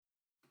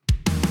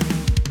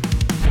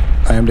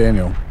I am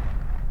Daniel,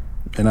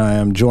 and I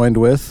am joined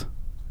with...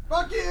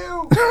 Fuck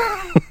you!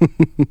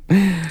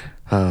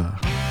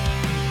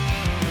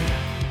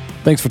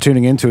 Thanks for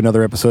tuning in to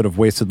another episode of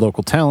Wasted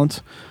Local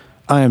Talent.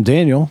 I am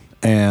Daniel,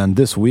 and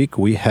this week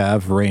we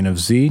have Reign of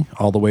Z,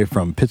 all the way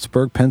from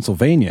Pittsburgh,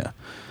 Pennsylvania.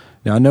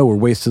 Now, I know we're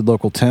Wasted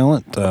Local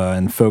Talent,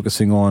 and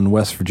focusing on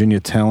West Virginia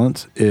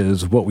talent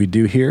is what we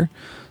do here.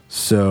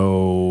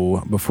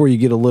 So, before you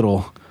get a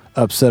little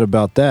upset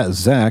about that,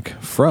 Zach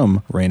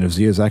from Reign of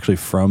Z is actually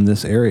from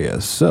this area.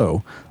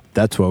 So,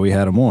 that's why we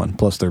had him on.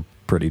 Plus, they're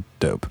pretty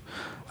dope.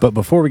 But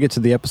before we get to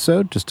the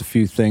episode, just a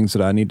few things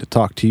that I need to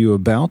talk to you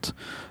about.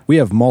 We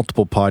have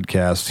multiple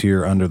podcasts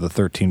here under the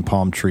 13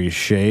 Palm Trees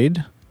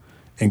shade,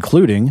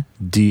 including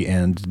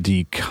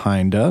D&D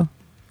Kinda,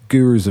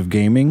 Gurus of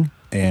Gaming,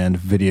 and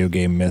Video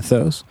Game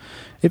Mythos.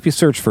 If you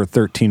search for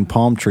 13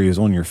 Palm Trees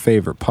on your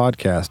favorite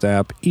podcast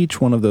app, each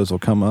one of those will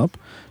come up.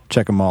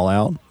 Check them all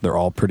out. They're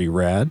all pretty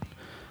rad.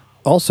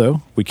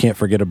 Also, we can't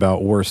forget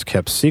about Worst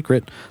Kept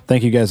Secret.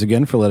 Thank you guys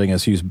again for letting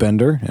us use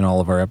Bender in all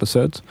of our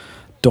episodes.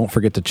 Don't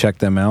forget to check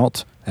them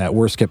out at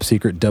Worst Kept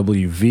Secret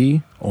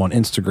WV on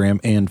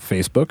Instagram and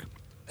Facebook.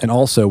 And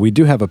also, we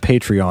do have a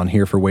Patreon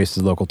here for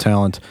Wasted Local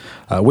Talent.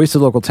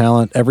 Wasted Local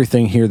Talent,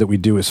 everything here that we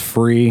do is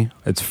free.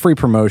 It's free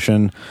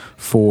promotion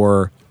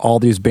for all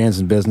these bands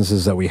and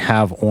businesses that we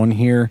have on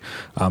here.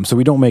 So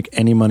we don't make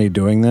any money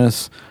doing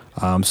this.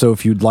 So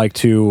if you'd like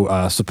to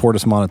support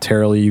us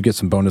monetarily, you get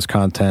some bonus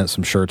content,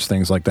 some shirts,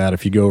 things like that.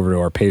 If you go over to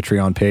our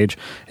Patreon page,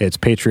 it's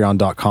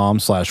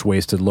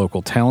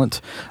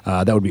patreon.com/wastedlocaltalent.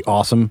 That would be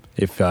awesome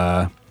if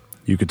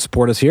you could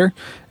support us here.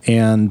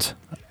 And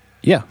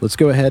yeah, let's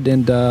go ahead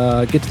and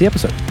get to the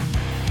episode.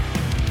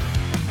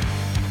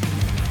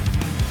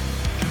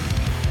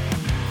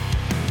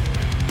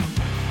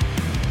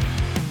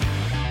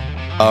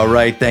 All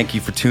right, thank you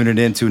for tuning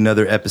in to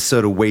another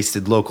episode of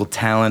Wasted Local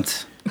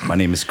Talent. My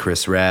name is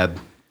Chris Rabb.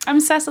 I'm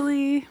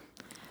Cecily.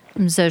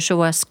 I'm Zosha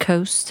West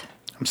Coast.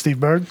 I'm Steve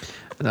Berg.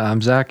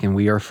 I'm Zach, and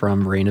we are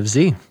from Reign of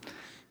Z.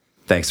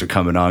 Thanks for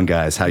coming on,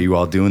 guys. How you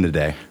all doing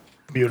today?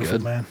 Beautiful,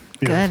 man.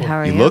 Beautiful. Good. How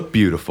are you? You look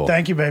beautiful.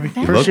 Thank you, baby.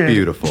 You look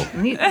beautiful.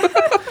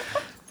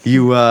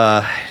 You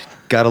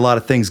got a lot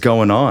of things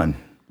going on.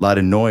 A lot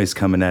of noise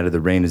coming out of the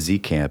Reign of Z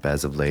camp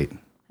as of late.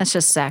 That's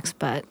just Zach's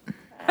butt.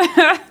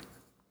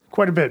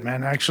 Quite a bit,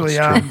 man. Actually,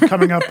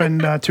 coming up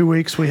in 2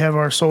 weeks, we have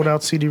our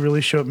sold-out CD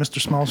release show at Mr.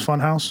 Small's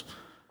Funhouse.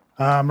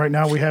 Right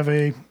now, we have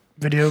a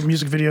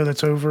music video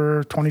that's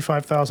over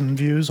 25,000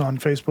 views on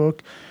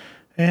Facebook.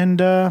 And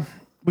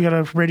we got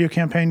a radio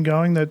campaign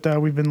going that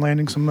we've been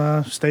landing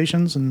some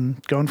stations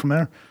and going from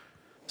there.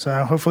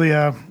 So hopefully,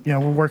 we're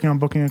working on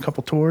booking a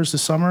couple tours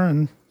this summer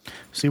and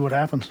see what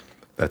happens.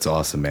 That's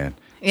awesome, man.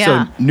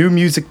 Yeah. So, new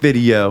music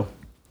video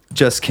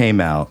just came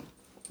out.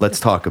 Let's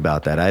talk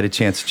about that. I had a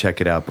chance to check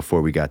it out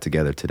before we got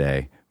together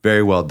today.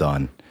 Very well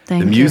done.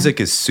 Thank the you. music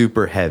is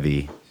super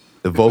heavy.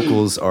 The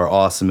vocals are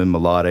awesome and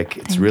melodic.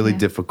 It's really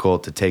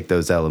difficult to take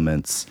those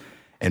elements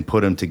and put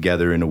them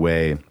together in a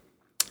way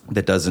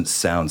that doesn't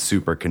sound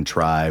super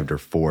contrived or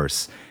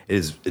forced.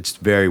 It's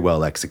very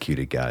well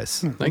executed,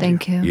 guys.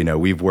 Thank you. You know,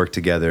 we've worked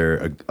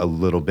together a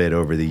little bit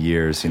over the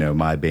years,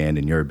 my band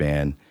and your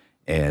band.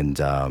 And,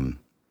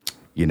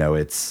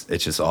 it's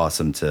just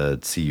awesome to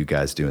see you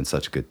guys doing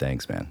such good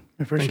things, man.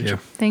 I appreciate you.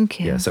 Thank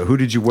you. Yeah. So who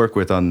did you work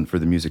with for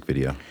the music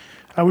video?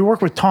 We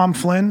work with Tom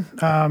Flynn.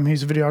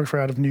 He's a videographer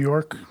out of New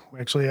York. We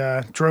actually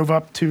drove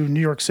up to New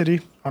York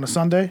City on a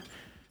Sunday,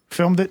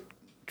 filmed it,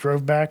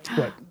 drove back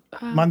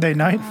Monday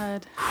night.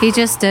 He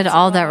just did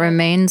All That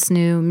Remains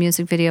new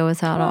music video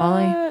without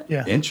Ollie.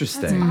 Yeah,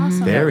 Interesting.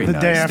 Very the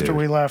nice. day after dude.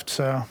 we left.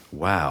 So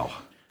Wow.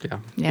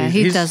 Yeah,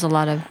 he does a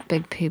lot of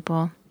big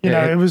people.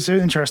 it was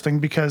interesting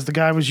because the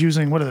guy was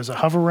using a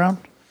hover round.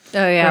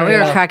 Oh, yeah, we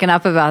were cracking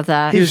up about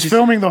that. He was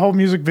filming the whole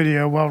music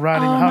video while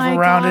riding the hover my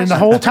round, gosh, and the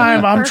whole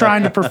time I'm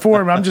trying to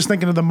perform. I'm just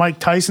thinking of the Mike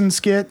Tyson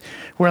skit,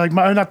 where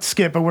not the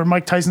skit, but where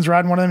Mike Tyson's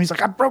riding one of them. He's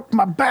like, "I broke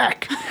my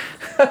back,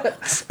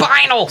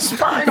 Spinal.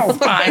 spinal."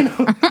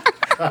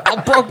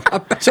 I broke my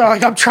back. So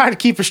I'm trying to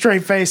keep a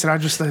straight face, and I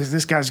just think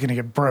this guy's gonna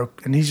get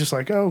broke, and he's just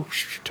like, "Oh,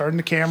 turn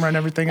the camera and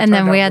everything." And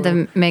then we had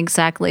to make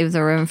Zach leave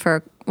the room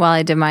while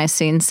I did my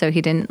scene so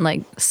he didn't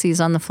seize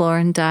on the floor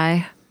and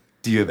die.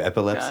 Do you have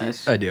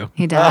epilepsy? I do.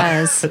 He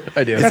does.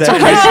 I do. Is that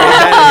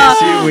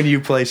an issue when you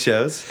play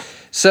shows?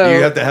 So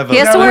You have to have He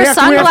has to wear we have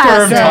to-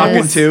 sunglasses.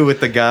 talking to with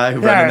the guy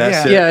running that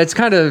yeah. shit. yeah, it's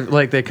kind of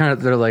like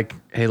they're like,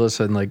 hey,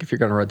 listen, if you're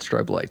gonna run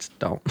strobe lights,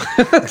 don't.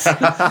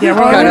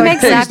 Well, we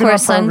make Zach wear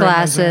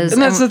sunglasses. And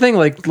that's the thing,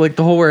 like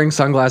the whole wearing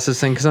sunglasses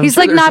thing, because He's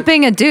not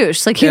being a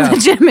douche. He Yeah.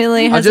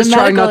 legitimately has I'm just a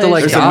trying not to, medical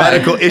There's issue. a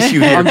medical issue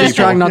here. I'm just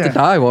people. trying not to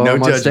die while No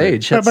I'm on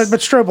judgment. stage. But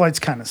strobe lights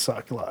kind of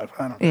suck live.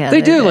 I don't know. Yeah,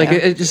 They do. do.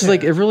 It just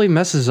it really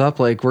messes up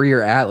where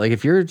you're at.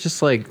 If you're just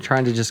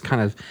trying to just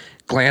kind of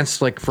glance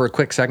for a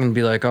quick second and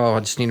be like, oh, I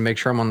just need to make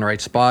sure I'm on the right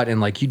spot, and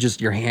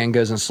your hand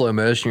goes in slow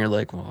motion. You're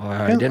like, well,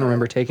 I didn't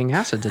remember taking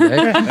acid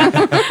today.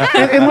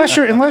 unless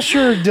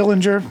you're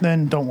Dillinger,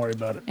 then don't worry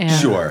about it. Yeah.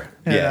 Sure.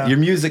 Yeah. Yeah. Your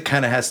music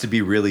kind of has to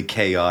be really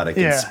chaotic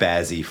and Yeah.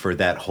 spazzy for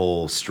that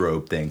whole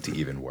strobe thing to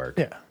even work.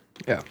 Yeah.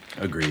 Yeah.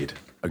 Agreed.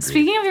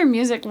 Speaking of your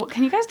music,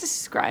 can you guys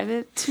describe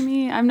it to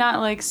me? I'm not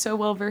like so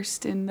well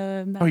versed in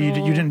the metal. Oh, you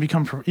didn't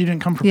come prepared. You didn't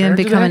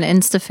become today? an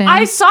Insta fan.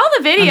 I saw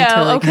the video.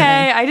 totally Okay,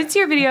 kidding. I did see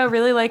your video.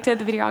 Really liked it.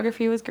 The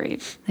videography was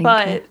great.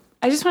 But you.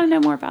 I just want to know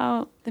more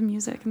about the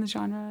music and the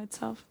genre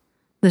itself.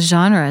 The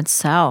genre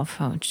itself.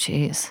 Oh,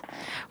 jeez.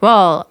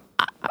 Well,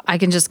 I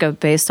can just go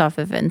based off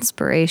of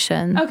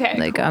inspiration. Okay,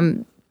 Like cool.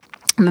 I'm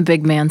a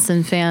big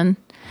Manson fan.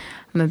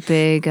 I'm a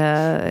big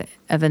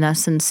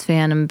Evanescence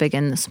fan. I'm a big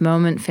In This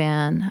Moment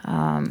fan.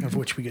 Of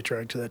which we get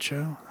dragged to that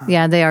show.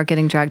 Yeah, they are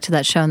getting dragged to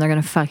that show, and they're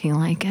gonna fucking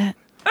like it.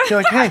 She's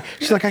like, hey,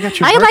 I got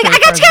your. I got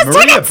you guys present."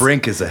 Maria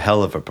Brink is a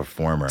hell of a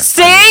performer.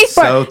 See?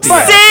 So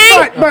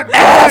But,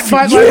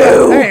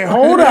 hey,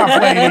 hold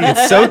up, lady.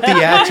 It's so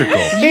theatrical.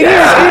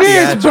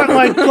 It is, but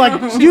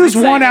like use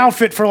one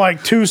outfit for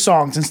like 2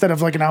 songs instead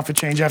of like an outfit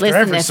change after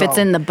Listen, every if song. it's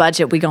in the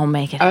budget, we gonna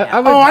make it.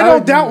 happen. I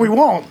don't doubt we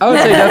won't. I would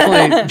say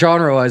definitely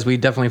genre-wise, we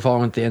definitely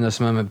fall into In This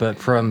Moment, but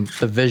from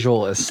the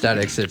visual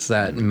aesthetics, it's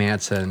that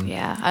Manson.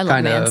 Yeah, I love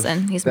kind of-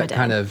 Manson. He's my that dad.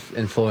 kind of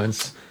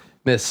influence.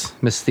 Miss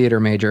Theater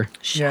Major.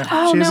 Yeah.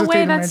 Oh, she is no a way.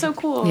 theater That's major. so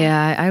cool.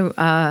 Yeah,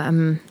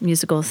 I'm a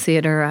musical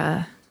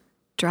theater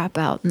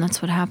dropout, and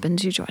that's what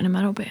happens. You join a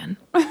metal band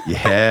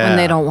Yeah. when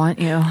they don't want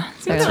you.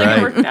 Seems They're like right.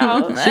 it worked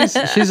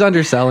out. She's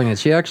underselling it.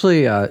 She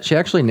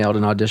actually nailed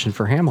an audition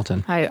for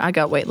Hamilton. I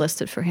got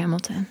waitlisted for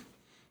Hamilton.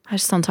 I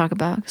just don't talk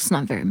about it 'cause it's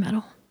not very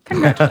metal.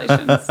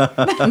 Congratulations.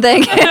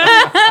 Thank you.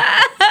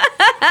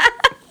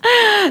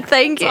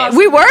 Thank you.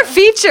 We were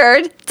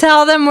featured.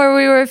 Tell them where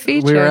we were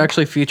featured. We were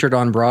actually featured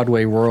on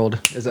Broadway World.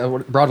 Is that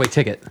what, Broadway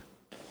Ticket?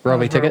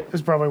 Broadway Ticket?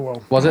 It's probably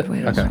well. Was it?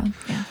 Broadway Okay. World,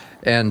 yeah.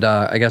 And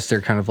I guess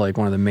they're kind of like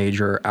one of the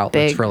major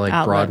outlets Big for like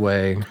outlet.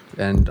 Broadway,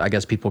 and I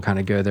guess people kind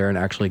of go there and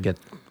actually get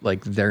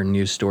like their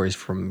news stories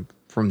from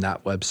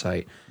that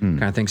website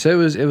kind of thing. So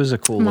it was a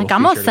cool. I'm little like,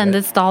 I'm gonna feature send to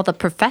this to all the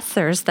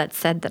professors that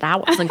said that I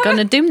wasn't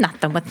gonna do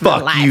nothing with my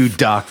Fuck life. you,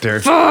 doctor.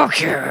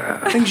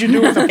 Things you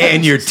do with the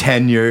And your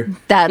tenure,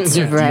 That's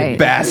right.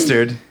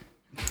 bastard.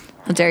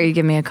 How dare you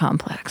give me a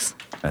complex?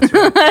 That's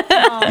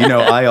right. You know,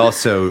 I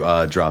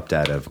also dropped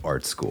out of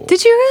art school.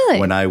 Did you really?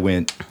 When I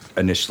went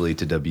initially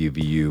to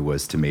WVU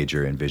was to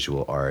major in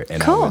visual art,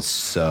 and Cool. I was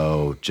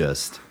so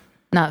just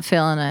Not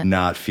feeling it.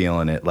 not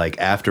feeling it. Like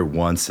after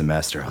one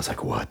semester, I was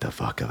like, "What the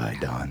fuck have I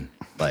done?"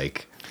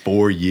 Like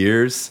 4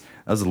 years.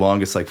 That was the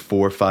longest, like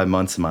 4 or 5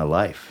 months of my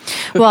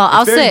life. Well,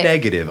 I'll Very say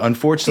negative.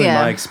 Unfortunately,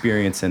 Yeah. my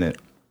experience in it,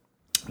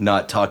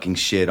 not talking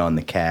shit on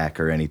the CAC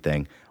or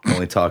anything,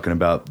 only talking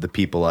about the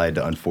people I had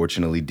to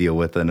unfortunately deal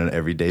with on an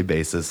everyday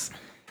basis.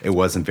 It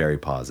wasn't very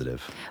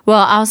positive.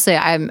 Well, I'll say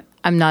I'm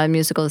not a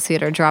musical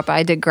theater dropout.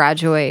 I did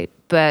graduate,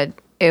 but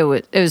it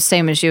was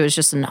same as you. It was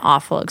just an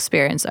awful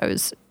experience. I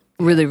was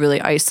really, really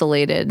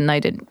isolated, and I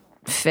didn't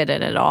fit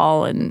in at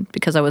all. And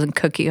because I wasn't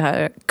cookie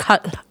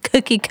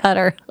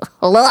cutter,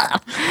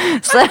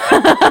 so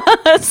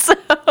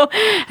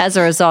as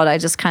a result, I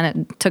just kind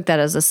of took that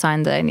as a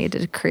sign that I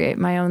needed to create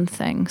my own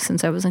thing,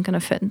 since I wasn't going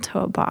to fit into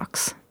a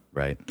box.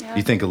 Right.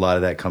 You think a lot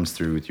of that comes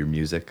through with your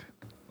music?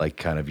 Like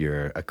kind of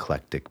your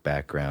eclectic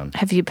background?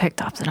 Have you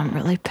picked up that I'm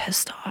really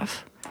pissed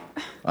off?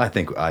 I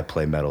think I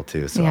play metal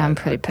too. So Yeah, I'm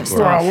pretty pissed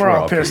We're off. all, we're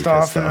all pissed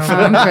off. You know?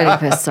 I'm pretty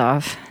pissed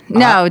off.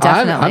 No,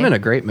 definitely. I'm in a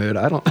great mood.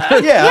 I don't.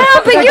 Yeah,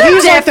 But you're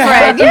he's like the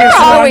different. You're happiest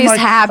one, always like-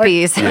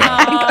 happy.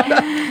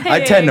 I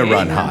tend to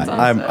run hot.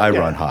 I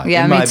run hot.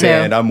 Yeah, In me my too.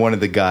 band, I'm one of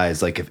the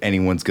guys. Like if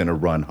anyone's gonna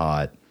run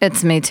hot,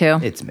 It's me too.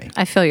 it's me.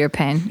 I feel your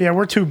pain. Yeah,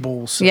 we're two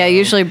bulls. So. Yeah,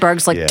 usually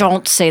Berg's like, Yeah.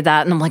 don't say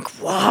that. And I'm like,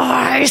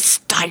 why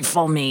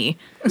stifle me?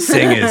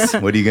 Singers,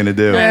 what are you gonna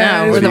do?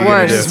 Yeah, No, What we're are the you gonna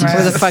worst. do, man?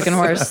 We're the fucking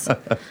worst.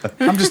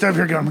 I'm just over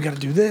here going, we got to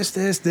do this.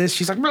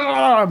 She's like,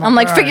 "Blah." I'm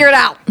like, figure it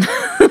out.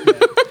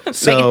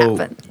 So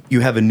happen.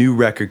 you have a new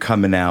record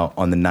coming out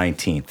on the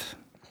 19th.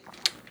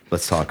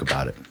 Let's talk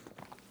about it.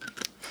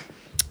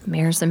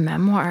 Mirrors and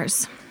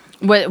memoirs.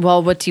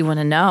 What do you want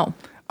to know?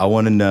 I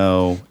want to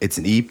know. It's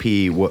an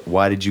EP.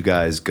 Why did you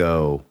guys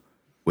go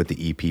with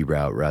the EP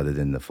route rather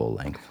than the full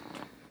length?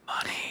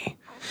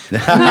 No,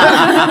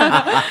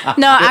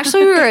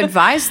 actually, we were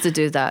advised to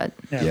do that.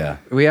 Yeah.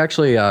 We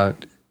actually,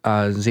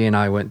 Z and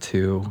I went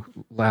to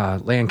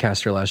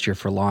Lancaster last year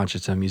for Launch.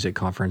 It's a music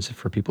conference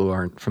for people who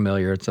aren't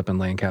familiar. It's up in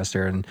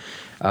Lancaster, and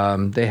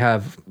they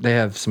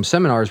have some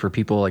seminars where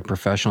people like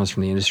professionals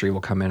from the industry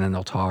will come in and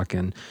they'll talk,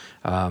 and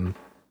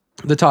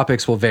the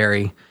topics will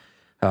vary.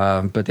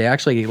 But they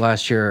actually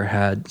last year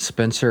had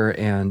Spencer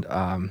and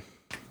I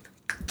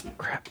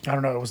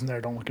don't know. It wasn't there.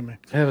 Don't look at me.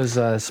 it was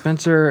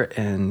Spencer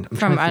and I'm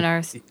From trying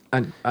to think-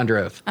 Unearth. Under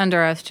Oath.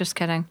 Under Oath, just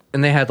kidding.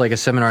 And they had like a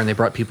seminar and they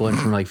brought people in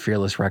from like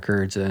Fearless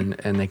Records and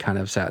they kind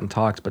of sat and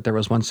talked. But there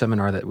was one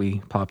seminar that we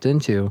popped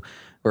into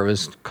where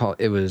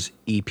it was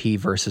EP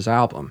versus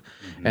album.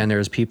 And there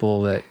was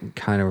people that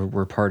kind of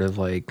were part of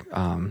like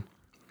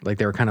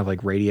they were kind of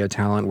like radio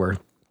talent where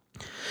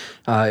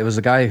it was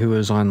a guy who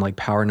was on like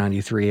Power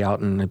 93 out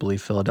in, I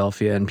believe,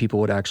 Philadelphia. And people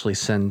would actually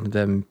send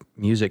them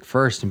music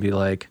first and be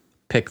like,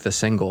 pick the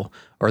single,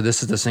 or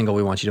this is the single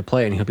we want you to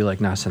play, and he'll be like,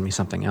 no, send me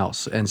something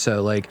else. And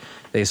so like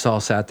they all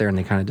sat there and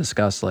they kind of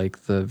discussed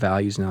like the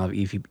values now of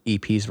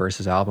EPs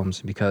versus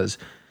albums, because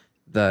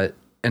the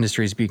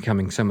industry is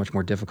becoming so much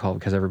more difficult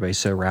because everybody's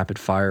so rapid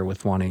fire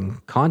with wanting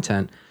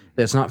content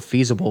that it's not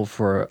feasible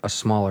for a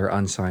smaller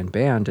unsigned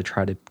band to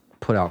try to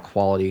put out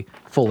quality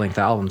full-length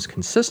albums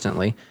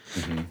consistently.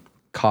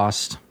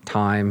 Cost,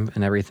 time,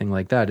 and everything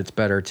like that. It's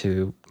better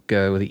to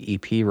go the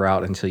EP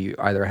route until you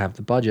either have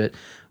the budget,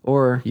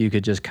 or you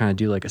could just kind of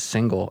do like a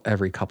single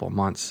every couple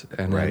months.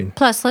 And then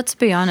Plus, let's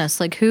be honest,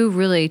 like who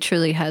really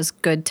truly has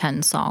good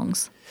 10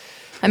 songs?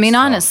 I mean,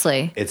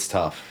 honestly. It's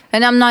tough.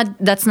 And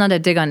that's not a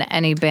dig on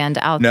any band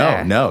out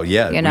there. No,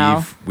 yeah. You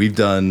know? We've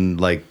done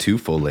like 2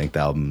 full-length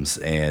albums,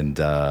 and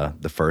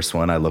the first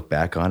one, I look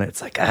back on it,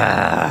 it's like,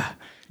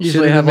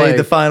 usually have made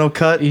the final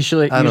cut.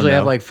 Usually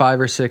have like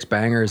 5 or 6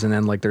 bangers, and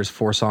then like there's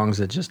 4 songs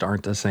that just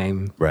aren't the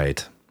same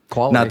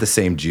quality. Not the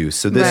same juice.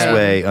 So this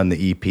way on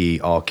the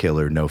EP, all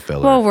killer, no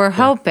filler. Well, we're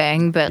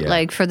hoping, but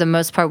like for the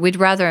most part, we'd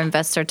rather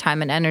invest our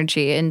time and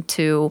energy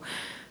into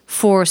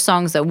 4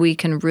 songs that we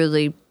can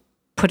really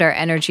put our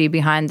energy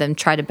behind them,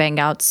 try to bang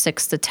out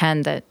 6 to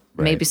 10 that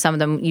maybe some of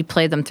them, you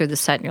play them through the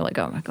set and you're like,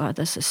 oh my God,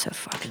 this is so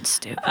fucking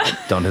stupid.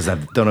 don't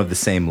have the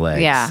same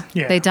legs. Yeah,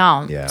 they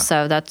don't. Yeah.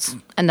 So that's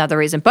another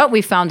reason. But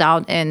we found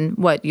out in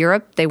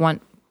Europe, they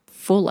want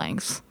full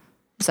lengths.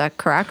 Is that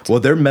correct? Well,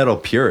 they're metal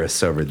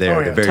purists over there. Oh,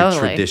 yeah. They're very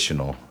Totally.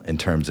 traditional in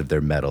terms of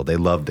their metal. They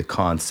love the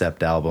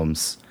concept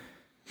albums,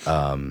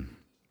 and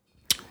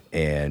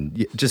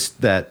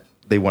just that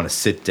they want to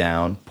sit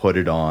down, put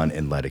it on,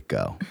 and let it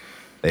go.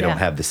 They don't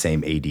have the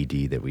same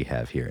ADD that we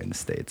have here in the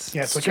States.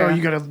 Yeah, it's like, Sure. oh,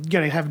 you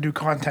gotta have new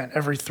content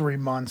every 3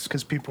 months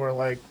because people are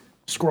like,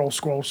 scroll.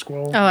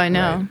 Oh, I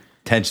know.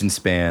 Attention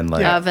span,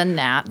 like, Of a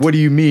gnat. what do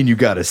you mean you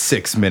got a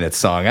 6-minute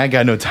song? I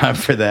got no time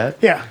for that.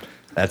 Yeah,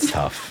 That's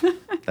tough.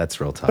 That's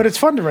real tough. but it's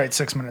fun to write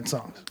 6-minute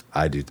songs.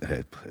 I do.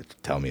 Hey,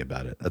 tell me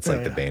about it. That's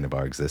like the yeah. bane of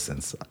our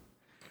existence.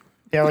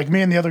 Yeah, like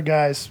me and the other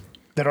guys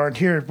that aren't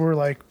here, we're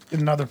like, in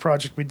another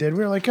project we did, we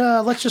were like,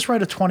 let's just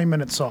write a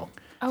 20-minute song.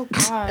 Oh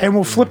God. And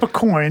we'll flip a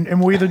coin, and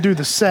we'll either do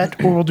the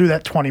set or we'll do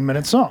that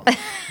 20-minute song.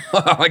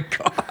 Oh my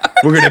God.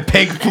 We're gonna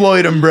Pink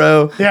Floyd them,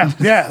 bro.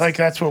 Yeah, like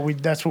that's what we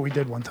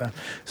did one time.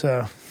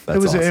 So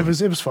That's awesome.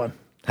 it was fun.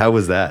 How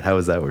was that? How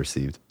was that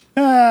received?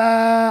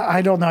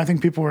 I don't know. I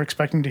think people were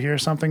expecting to hear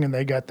something, and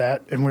they got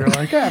that, and we were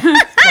like, yeah.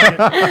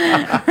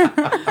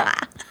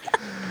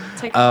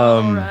 Take a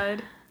little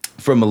ride.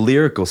 From a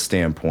lyrical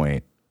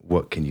standpoint,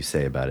 what can you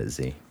say about it,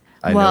 Z?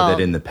 I know Well- that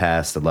in the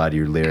past, a lot of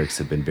your lyrics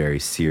have been very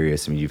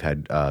serious. I mean, you've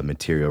had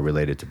material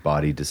related to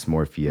body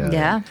dysmorphia.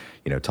 Yeah.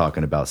 And,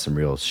 talking about some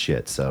real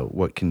shit. So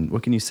what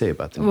can you say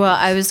about them? Well,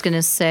 I was going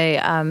to say,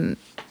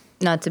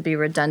 not to be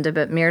redundant,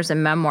 but Mirrors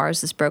and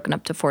Memoirs is broken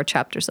up to 4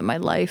 chapters of my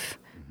life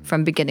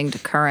from beginning to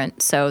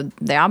current. So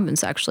the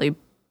album's actually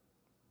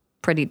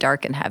pretty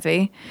dark and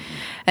heavy.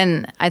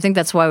 And I think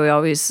that's why we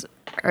always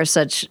are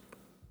such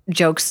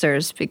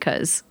jokesters,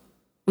 because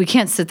I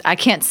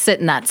can't sit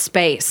in that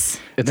space.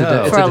 It's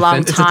No. For a long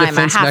time. It's a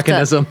defense I have to-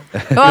 mechanism.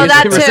 Well,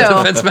 that It's a too.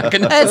 defense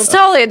mechanism. It's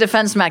totally a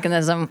defense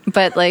mechanism,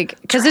 but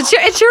like, because it's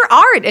your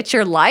art, it's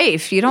your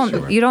life. You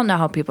don't know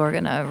how people are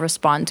gonna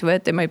respond to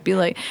it. They might be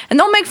like, and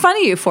they'll make fun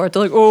of you for it.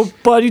 They're like, "Oh,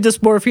 body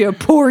dysmorphia,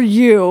 poor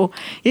you,"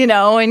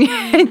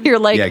 and you're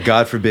like, yeah,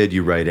 God forbid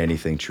you write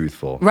anything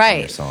truthful in your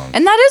right. song.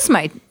 And that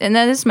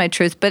is my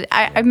truth. But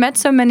I've met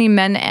so many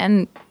men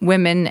and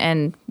women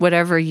and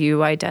whatever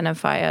you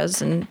identify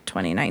as in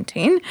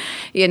 2019,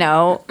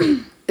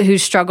 who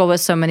struggle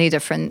with so many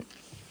different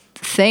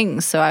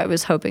things. So I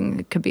was hoping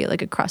it could be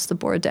like across the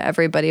board to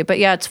everybody. But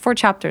yeah, it's 4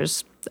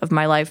 chapters of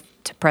my life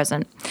to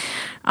present.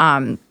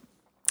 And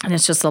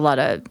it's just a lot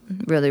of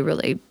really,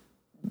 really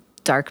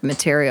dark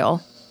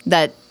material.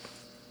 That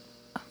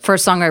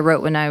first song I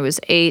wrote when I was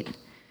 8,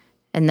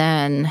 and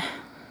then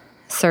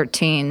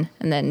 13,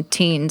 and then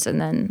teens,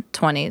 and then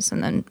 20s,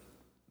 and then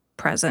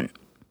present.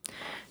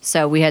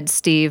 So we had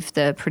Steve,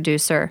 the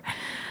producer,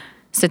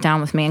 sit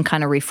down with me and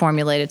kind of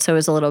reformulate it, so it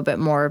was a little bit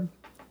more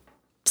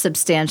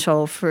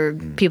substantial for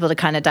people to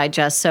kind of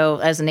digest. So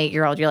as an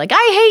 8-year-old, you're like,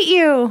 I hate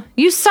you,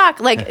 you suck.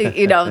 Like,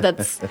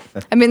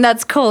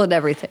 that's cool and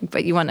everything,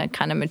 but you want to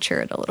kind of mature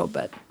it a little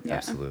bit.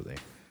 Absolutely.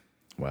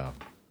 Wow.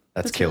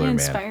 That's That's killer, really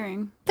man.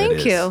 inspiring. That Thank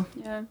is. you.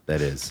 Yeah.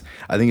 That is.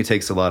 I think it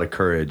takes a lot of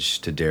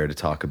courage to dare to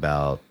talk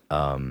about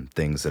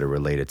things that are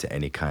related to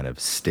any kind of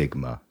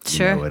stigma.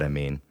 Sure. You know what I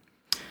mean?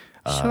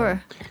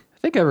 Sure.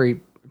 I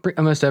think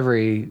almost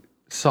every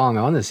song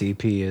on this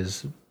EP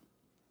is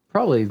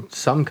probably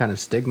some kind of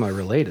stigma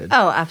related.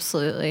 Oh,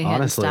 absolutely. Hands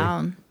Honestly,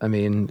 down. I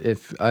mean,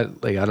 I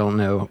don't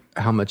know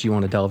how much you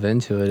want to delve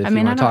into it. If I mean,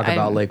 you want to I talk don't-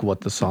 about like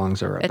what the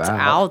songs are It's about.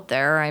 out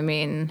there. I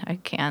mean, I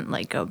can't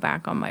like go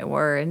back on my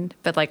word.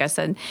 But like I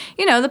said,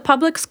 the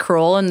public's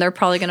cruel, and they're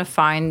probably going to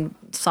find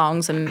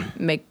songs and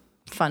make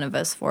fun of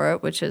us for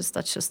it,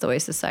 that's just the way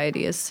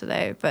society is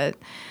today. But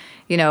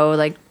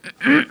like,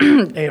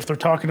 Hey, if they're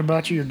talking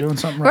about you, you're doing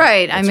something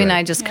right. right. I mean, right.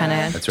 I just kind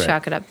of That's right.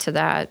 chalk it up to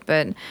that.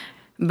 But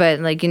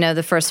like,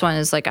 the first one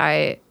is like,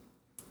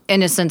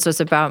 Innocence was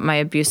about my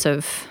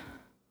abusive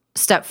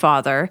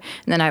stepfather.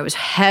 And then I was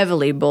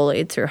heavily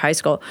bullied through high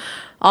school,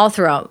 all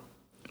throughout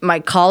my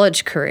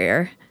college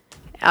career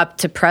up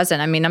to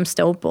present. I mean, I'm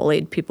still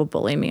bullied. People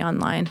bully me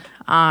online.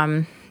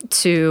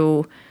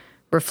 To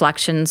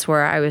Reflections,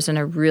 where I was in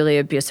a really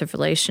abusive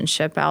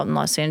relationship out in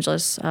Los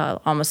Angeles,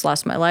 almost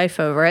lost my life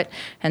over it,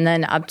 and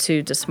then up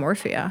to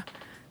Dysmorphia.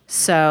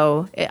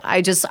 So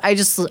I just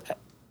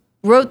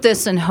wrote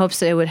this in hopes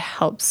that it would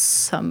help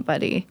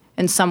somebody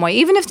in some way,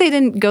 even if they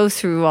didn't go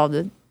through all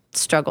the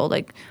struggle.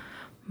 Like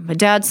my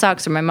dad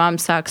sucks, or my mom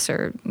sucks,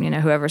 or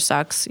whoever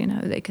sucks.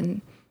 They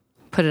can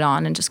put it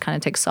on and just kind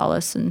of take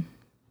solace and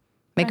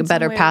make Find a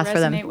better some way to path for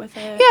them. resonate with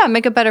it. Yeah,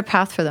 make a better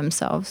path for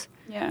themselves.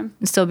 Yeah.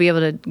 And still be able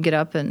to get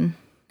up in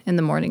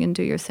the morning and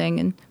do your thing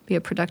and be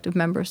a productive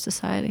member of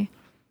society.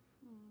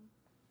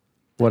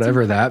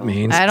 Whatever that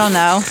means. I don't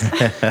know.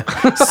 Says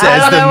I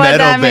don't the know what metal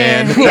that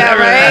band. means. Yeah,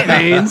 right?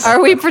 That means.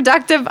 Are we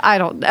productive? I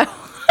don't know.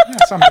 Yeah,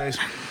 some days.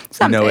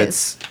 Some days.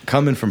 It's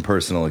coming from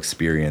personal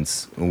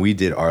experience. When we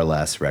did our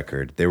last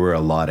record, there were a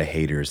lot of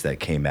haters that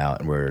came out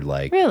and were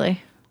like,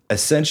 Really?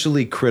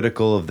 essentially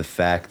critical of the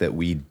fact that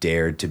we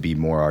dared to be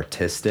more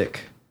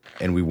artistic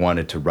and we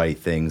wanted to write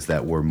things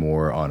that were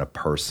more on a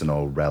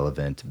personal,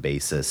 relevant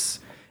basis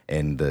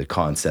and the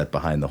concept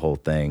behind the whole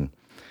thing.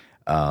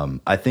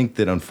 I think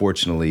that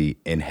unfortunately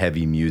in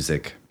heavy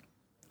music,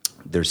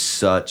 there's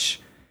such,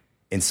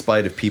 in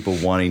spite of people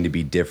wanting to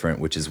be different,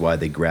 which is why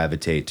they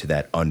gravitate to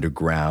that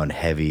underground,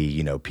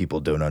 heavy, people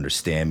don't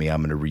understand me,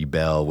 I'm going to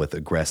rebel with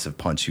aggressive,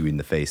 punch you in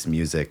the face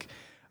music.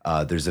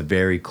 There's a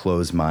very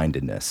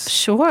closed-mindedness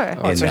Sure.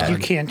 Oh, it's like you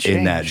can't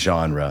in that change.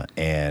 genre.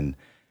 And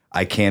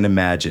I can't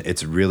imagine,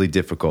 it's really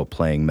difficult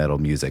playing metal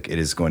music. It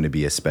is going to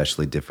be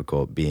especially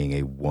difficult being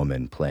a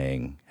woman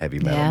playing heavy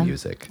metal Yeah.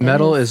 music.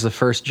 Metal is the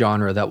first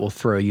genre that will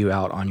throw you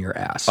out on your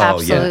ass. Oh, yeah.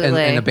 Absolutely. And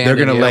They're abandon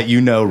going to let you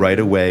know right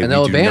away. And We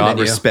they'll do not abandon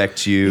you.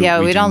 respect you.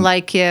 Yeah, we don't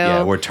like you.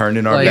 Yeah, we're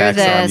turning our Like, backs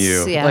You're on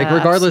this, you. yeah. like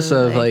regardless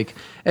of absolutely. like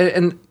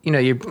and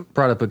you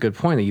brought up a good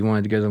point that you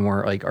wanted to go the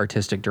more like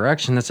artistic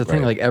direction. That's the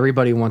thing, Right. like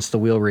everybody wants the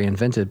wheel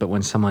reinvented, but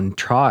when someone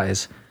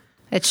tries,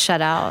 It's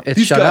shut out. it's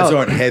These shut guys out.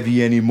 aren't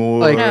heavy anymore.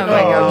 Like- Oh my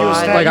Oh,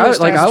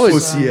 God. I would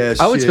Pussy-ass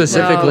I would shit.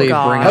 specifically Oh,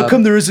 God. bring How up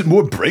come there isn't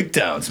more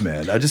breakdowns,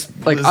 man? I would there's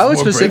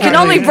specifically- You can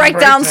only Yeah, break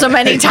down so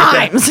breakdown. many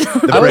times.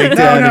 the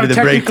breakdown into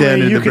the breakdown technically,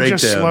 into you the could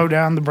just slow breakdown.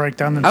 down the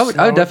breakdown. Then I would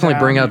slow it definitely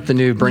bring down. up the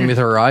new Bring Me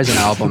the Horizon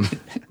album.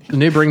 The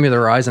new Bring Me the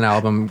Horizon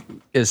album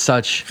is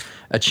such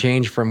a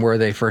change from where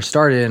they first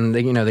started, and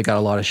they got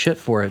a lot of shit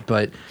for it.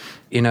 But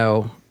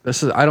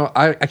this is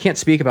I can't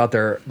speak about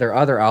their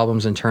other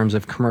albums in terms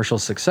of commercial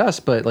success.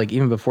 But like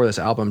even before this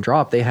album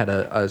dropped, they had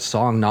a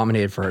song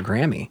nominated for a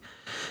Grammy,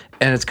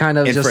 and it's kind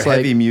of And just for like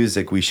heavy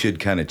music, we should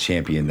kind of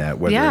champion that,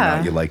 whether or Yeah.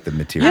 not you like the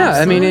material. yeah,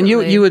 I mean, and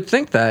Absolutely. you would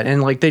think that,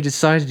 and like they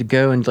decided to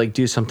go and like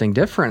do something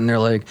different, and they're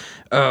like,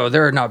 oh,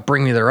 they're not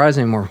Bring Me the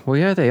Horizon anymore. Well,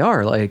 yeah, they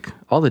are. Like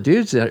all the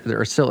dudes that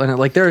are still in it.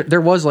 Like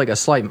there was like a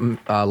slight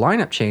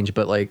lineup change,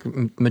 but like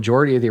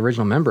majority of the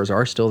original members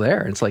are still there.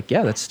 And it's like,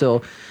 yeah, that's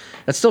still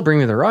Bring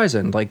Me the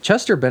Horizon. Like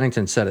Chester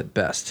Bennington said it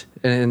best,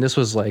 and this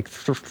was like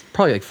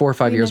probably like 4 or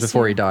 5 We years miss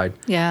before you. he died.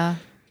 Yeah.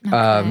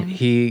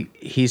 Okay.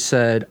 He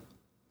said,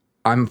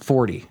 I'm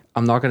 40.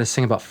 I'm not going to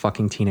sing about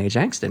fucking teenage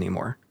angst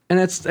anymore. And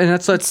that's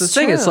the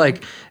thing. true.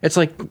 It's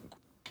like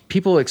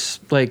people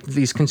like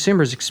these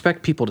consumers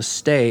expect people to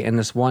stay in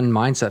this one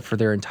mindset for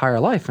their entire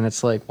life, and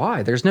it's like,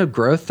 why? There's no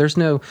growth. There's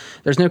no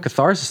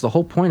catharsis. The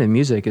whole point of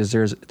music is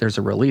there's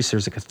a release.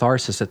 There's a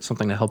catharsis. It's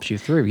something that helps you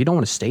through. You don't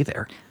want to stay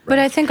there. But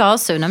I think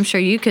also, and I'm sure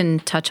you can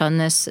touch on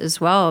this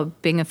as well,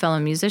 being a fellow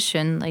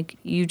musician, like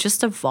you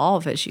just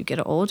evolve as you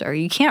get older.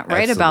 You can't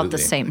write about the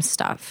Absolutely. same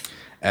stuff.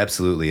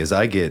 Absolutely. As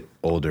I get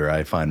older,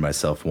 I find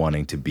myself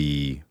wanting to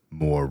be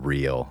more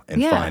real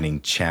and Yeah. finding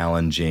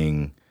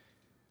challenging,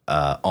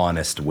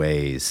 honest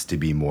ways to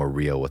be more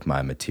real with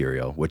my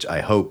material, which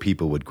I hope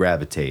people would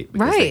gravitate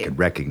because they Right. could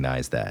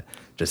recognize that.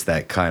 Just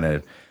that kind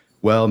of,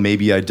 well,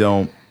 maybe I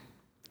don't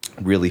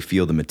really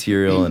feel the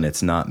material and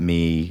it's not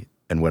me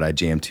and what I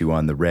jam to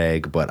on the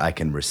reg, but I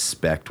can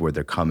respect where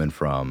they're coming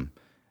from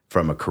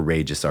a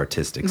courageous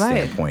artistic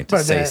Right. standpoint to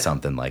But say that-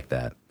 something like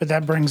that. But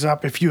that brings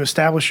up if you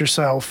establish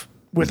yourself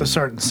with a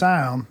certain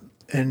sound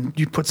and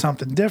you put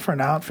something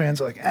different out, fans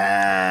are like,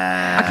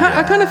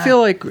 I kind of feel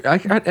like,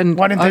 and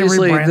Why didn't they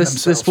obviously rebrand this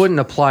themselves? wouldn't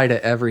apply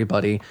to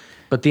everybody,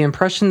 but the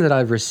impression that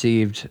I've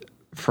received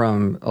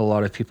from a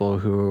lot of people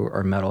who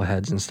are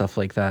metalheads and stuff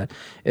like that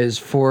is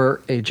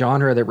for a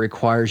genre that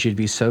requires you to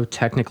be so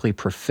technically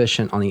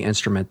proficient on the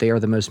instrument, they are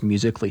the most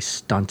musically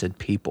stunted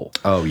people.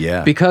 Oh,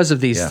 yeah. Because of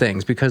these Yeah.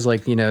 things, because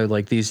like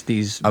like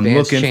these I'm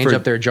bands looking change for-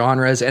 up their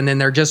genres, and then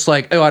they're just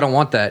like, oh, I don't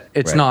want that.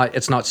 It's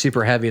Right. not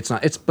super heavy.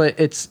 But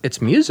it's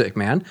music,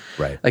 man.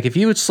 Right. Like if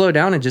you would slow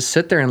down and just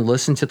sit there and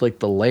listen to like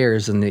the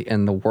layers and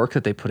the work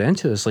that they put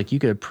into this, like you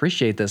could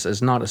appreciate this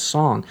as not a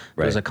song,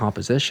 but as Right. a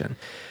composition.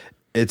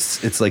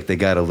 it's like they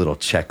got a little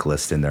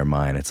checklist in their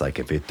mind. It's like,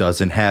 if it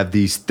doesn't have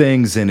these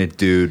things in it,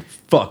 dude,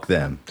 fuck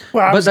them.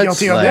 Well, I was that's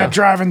guilty of like- that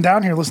driving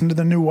down here listening to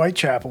the new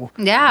Whitechapel.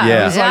 Yeah.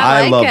 Yeah,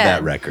 I like love it.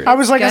 that record. I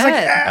was like, Good.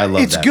 I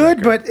love it's that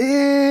good, record. but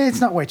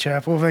it's not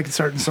Whitechapel. Like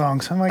certain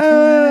songs, I'm like,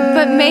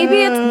 But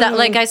maybe it's that,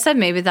 like I said,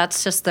 maybe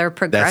that's just their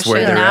progression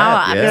where they're now.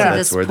 at. Up Yeah, to that's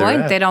this where they're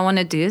point, at. they don't want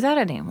to do that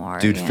anymore.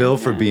 Dude, you Phil, know?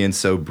 for being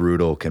so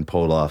brutal, can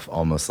pull off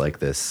almost like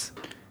this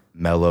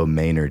mellow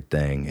Maynard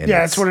thing. And Yeah,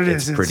 that's what it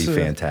is. It's pretty It's,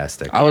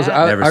 fantastic. I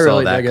never I saw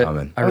really that dig it.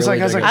 coming. I was like,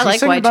 dig it. I like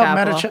singing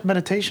about Whitechapel.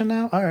 meditation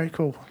now. All right,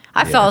 cool.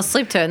 I fell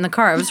asleep to it in the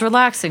car. It was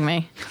relaxing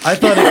me. I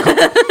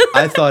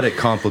thought it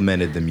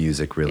complemented the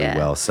music really Yeah.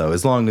 well. So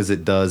as long as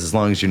it does, as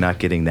long as you're not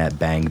getting that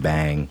bang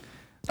bang,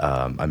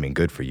 I mean,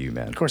 good for you,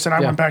 man. Of course, and I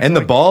Yeah. went back And to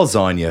the balls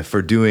on you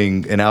for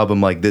doing an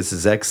album like This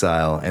Is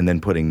Exile and then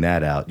putting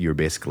that out. You're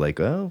basically like,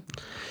 oh,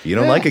 you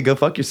don't like it, go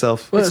fuck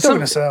yourself. It's still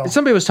gonna sell.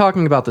 Somebody was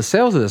talking about the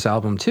sales of this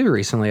album too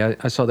recently.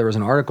 I saw there was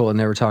an article and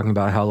they were talking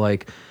about how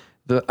like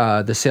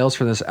the sales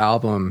for this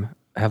album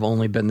have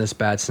only been this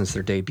bad since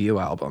their debut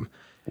album.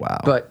 Wow.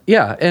 But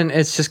yeah, and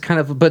it's just kind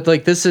of, but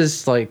like this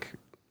is like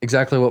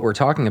exactly what we're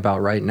talking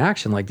about, right? In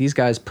action, like these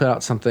guys put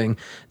out something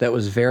that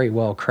was very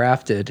well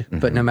crafted,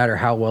 but no matter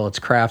how well it's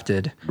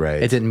crafted,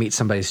 Right. it didn't meet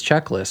somebody's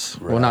checklist.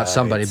 Well, not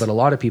somebody, Right. but a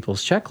lot of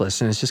people's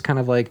checklists, and it's just kind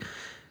of like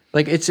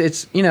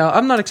it's you know,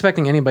 I'm not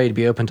expecting anybody to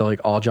be open to like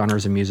all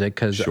genres of music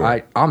because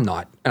Sure. I'm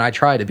not, and I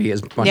try to be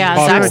as much Yeah, as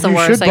possible. Zach's the you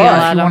worst. should I buy yell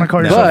if at you want to him.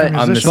 call yourself But a I'm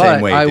the musician.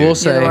 same way, I dude. will I'm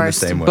say, the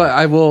same way. but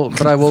I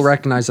will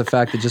recognize the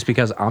fact that just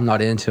because I'm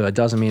not into it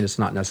doesn't mean it's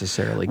not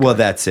necessarily good. Well,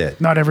 that's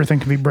it. Not everything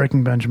can be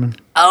Breaking Benjamin.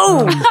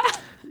 Oh,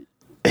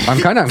 I'm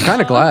kind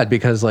of glad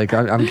because like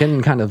I'm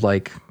getting kind of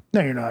like,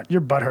 No, you're not. You're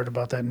butthurt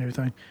about that new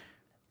thing.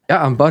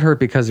 yeah, I'm butthurt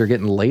because they're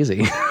getting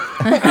lazy.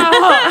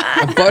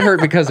 I'm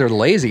butthurt because they're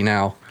lazy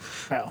now.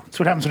 Well, that's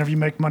what happens whenever you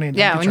make money. And don't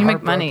yeah. get When your you make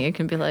heart broke. money, you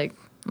can be like,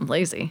 I'm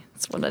lazy.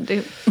 That's what I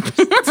do.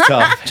 It's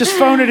tough. just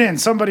phone it in.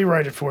 Somebody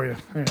write it for you.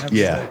 Here, have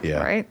Yeah, this.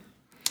 yeah. Right?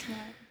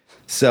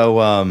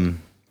 So,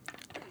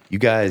 you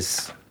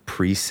guys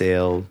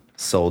pre-sale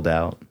sold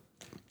out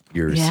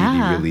your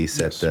Yeah. CD release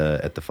at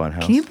the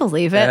Funhouse. Can you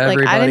believe it? Like, I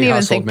Everybody didn't even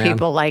hustled, think man.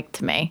 people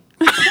liked me.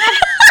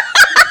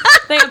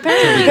 They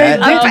apparently That-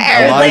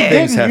 a lot of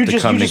things You have to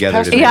just- come you just together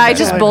passed to it. make Yeah, I that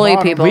just happen. bully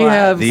bottom. people. We up.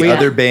 have The we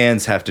other have,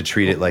 bands have to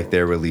treat it like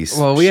their release.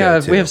 well we show,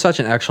 have too. we have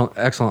such an excellent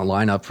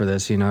lineup for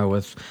this, you know,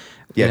 with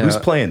Yeah, you who's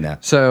know, playing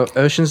that? So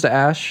Oceans to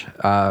Ash,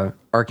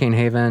 Arcane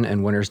Haven,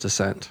 and Winter's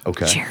Descent.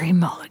 Okay. Jerry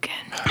Mulligan.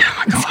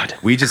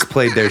 We just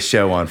played their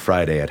show on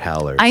Friday at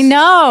Howlers. I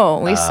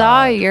know. We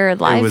saw your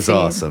live It was feed.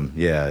 awesome.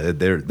 Yeah,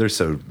 they're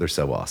so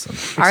awesome.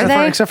 Are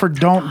they? Except for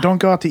don't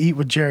go out to eat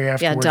with Jerry yeah,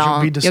 afterwards. don't. You'll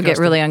be You'll disgusted. get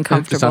really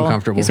uncomfortable.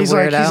 uncomfortable. He's a He's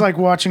weirdo. like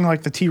watching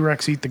like the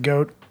T-Rex eat the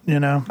goat. You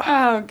know.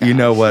 Oh, God. You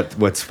know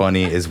what's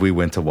funny is we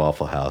went to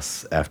Waffle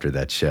House after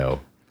that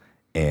show,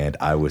 and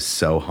I was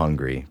so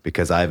hungry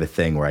because I have a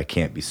thing where I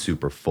can't be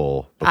super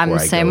full before I'm the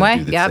I same go way. and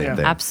do the Yep, same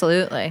thing.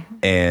 absolutely.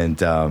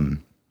 And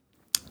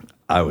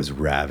I was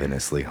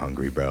ravenously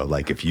hungry, bro.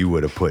 Like if you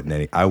would have put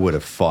in I would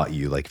have fought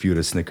you. Like if you had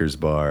a Snickers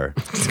bar,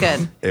 It's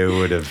good. it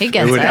would have. He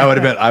gets it.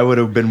 I would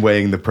have been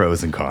weighing the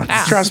pros and cons.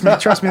 Trust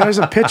me. There's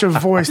a pitch of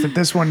voice that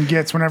this one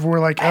gets whenever we're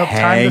like, oh,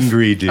 time to.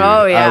 Hangry, dude.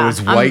 Oh, yeah. I was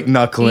I'm white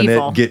knuckling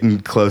evil. it,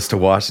 getting close to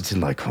Washington.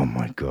 Like, oh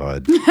my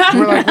god,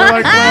 We're like,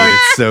 I need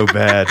it so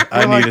bad.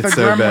 I we're like need the it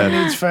so gremlin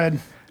bad. needs fed.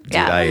 Dude,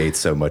 Yeah. I ate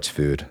so much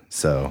food,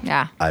 so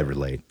Yeah. I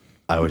relate.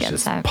 I was Gets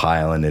just that.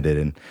 piling it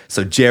in.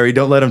 So Jerry,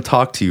 don't let him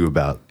talk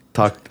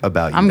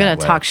about you. I'm going that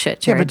to way. talk shit,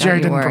 Yeah, Jerry. but Jerry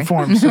don't you didn't worry.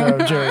 perform, so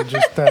Jerry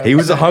just. He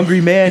was a hungry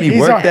man. He He's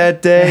worked all-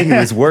 that day. He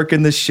was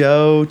working the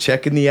show,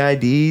 checking the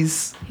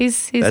IDs.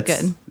 He's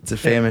That's good. It's a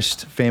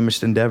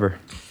famished endeavor.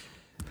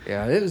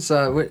 Yeah, it was.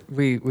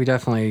 We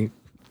definitely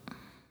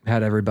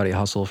had everybody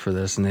hustle for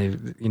this, and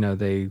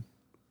they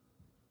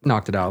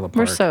knocked it out of the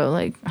We're park. so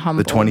like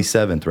humble. The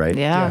 27th, right?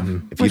 Yeah.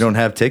 If you don't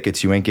have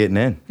tickets, you ain't getting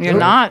in. You're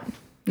not.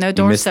 No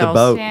door missed the sales.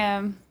 boat.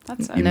 Damn.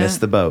 That's You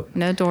missed the boat.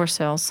 No door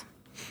sales.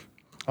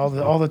 All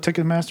the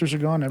ticket masters are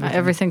gone.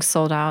 Everything's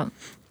sold out.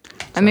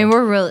 I mean,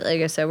 we're really,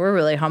 like I said, we're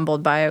really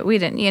humbled by it. We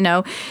didn't, you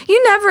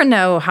never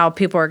know how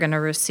people are going to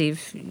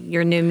receive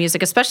your new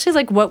music, especially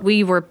like what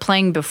we were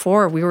playing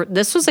before.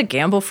 This was a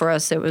gamble for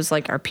us. It was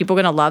like, are people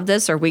going to love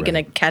this? Are we going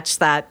to catch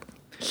that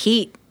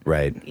heat?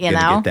 Right. You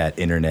Gonna know? get that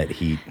internet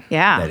heat.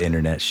 Yeah. That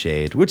internet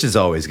shade, which is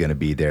always going to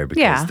be there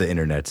because Yeah. the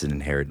internet's an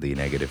inherently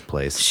negative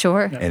place.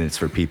 Sure. And it's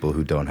for people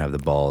who don't have the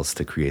balls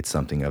to create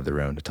something of their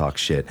own to talk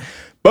shit.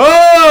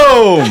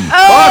 Boom!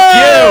 Fuck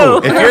you!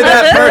 If you're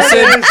that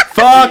person,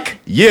 fuck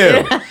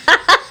you.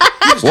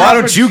 Why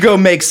don't you go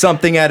make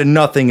something out of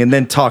nothing and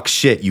then talk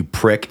shit, you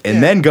prick,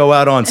 and then go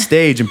out on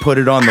stage and put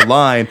it on the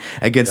line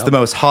against the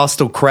most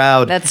hostile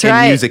crowd That's in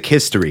right. music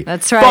history?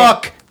 That's right.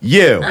 Fuck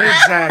you.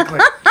 Exactly.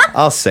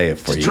 I'll say it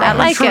for you. I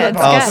like it. It's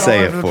I'll good.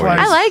 say it for you.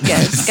 I like it.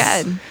 It's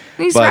good.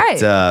 He's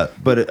But right.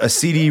 but a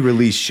CD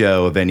release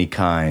show of any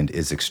kind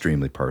is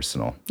extremely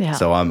personal. Yeah.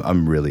 So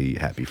I'm really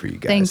happy for you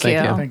guys. Thank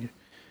you. Thank you.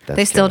 That's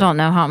They still killer. don't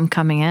know how I'm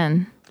coming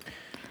in.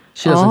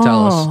 She doesn't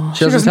tell us.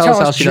 She doesn't tell us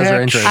how she does her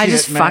jack intro. I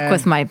just shit, fuck man.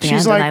 with my band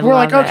She's and like, I we're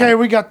like, love okay, it.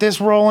 we got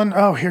this rolling.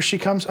 Oh, here she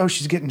comes. Oh,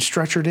 she's getting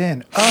stretchered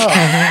in.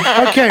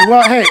 Oh, okay.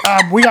 Well, hey,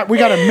 we got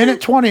a minute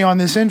 20 on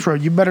this intro.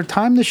 You better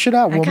time this shit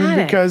out, woman,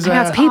 because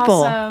I got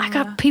people. Awesome. I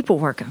got people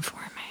working for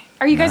me.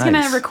 Are you guys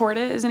Nice. gonna record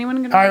it? Is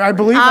anyone gonna? I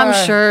believe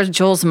I'm sure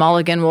Jules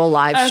Mulligan will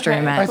live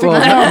stream Okay. it. think-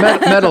 Well,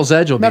 Metal's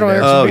Edge will be Metal there.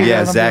 Edge. Oh be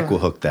yeah, there. Zach will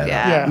hook that Yeah.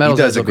 up. Yeah. He Metal's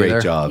does Edge a will be great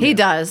there. job. He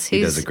does.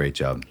 He does a great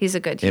job. He's a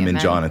good Him and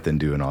human. Jonathan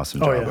do an awesome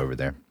job yeah. over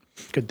there.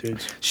 good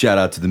dudes. Shout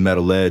out to the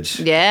Metal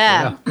Edge.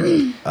 Yeah.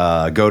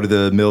 Go to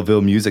the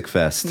Millville Music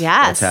Fest.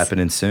 Yes. That's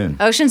happening soon.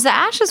 Oceans to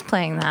Ash is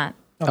playing that.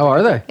 Oh,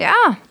 are they? Yeah.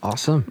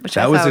 Awesome. Which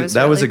I That was thought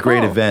that was a really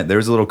great cool. event. There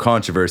was a little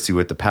controversy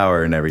with the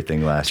power and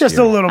everything last Just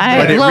year. a little bit. I-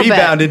 But A it little bit.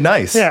 rebounded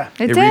nice. Yeah.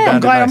 It did.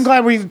 rebounded I'm nice.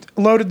 glad we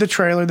loaded the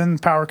trailer, then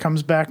the power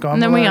comes back on.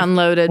 And then We're we like,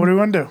 unloaded. What do we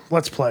want to do?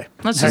 Let's play.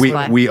 Let's just we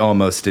play. we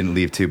almost didn't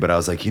leave too, but I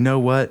was like, you know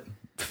what?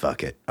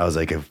 Fuck it. I was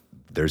like, if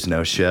there's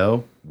no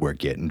show, we're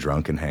getting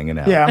drunk and hanging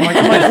out. Yeah, I'm like,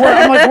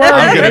 where are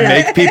I'm you? gonna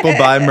make people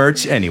buy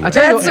merch anyway.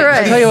 That's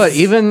right. I tell you what,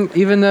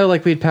 even though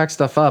like we'd packed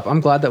stuff up,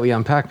 I'm glad that we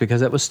unpacked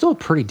because it was still a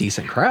pretty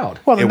decent crowd.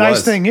 Well, the It nice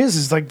was. thing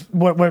is like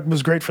what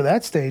was great for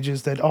that stage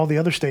is that all the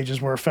other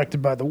stages were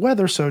affected by the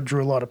weather, so it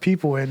drew a lot of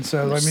people in.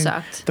 So I mean,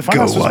 Sucked. the Go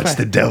funhouse was watch packed.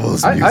 the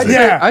Devil's I, music.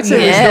 I'd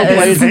say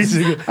Yes. we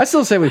still played. I'd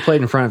still say we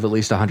played in front of at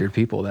least 100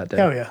 people that day.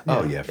 Oh yeah.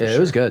 Oh yeah, for Yeah, sure. it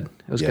was good.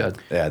 It was Yeah. good.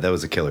 Yeah, that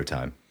was a killer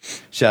time.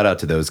 Shout out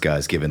to those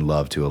guys giving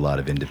love to a lot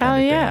of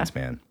independent Hell yeah. bands,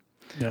 man.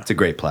 Yeah. It's a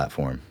great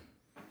platform.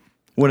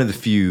 One of the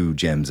few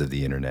gems of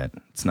the internet.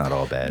 It's not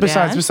all bad.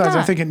 Besides, it's I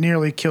not. think it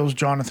nearly kills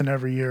Jonathan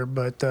every year,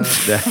 but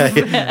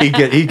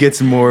he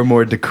gets more and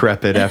more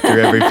decrepit after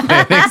every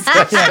planning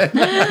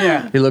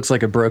session. He looks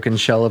like a broken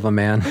shell of a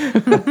man.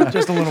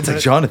 just a little It's like, bit.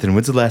 Jonathan,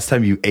 when's the last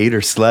time you ate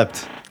or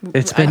slept?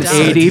 It's been don't.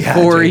 84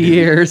 Dehydrated.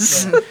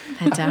 years.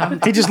 I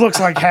don't. He just looks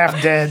like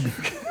half dead.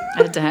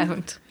 I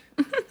don't.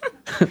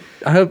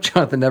 I hope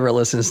Jonathan never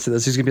listens to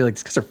this. He's gonna be like,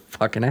 these guys are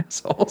fucking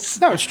assholes.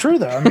 No, it's true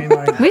though. I mean,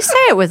 like, We say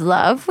it with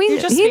love. He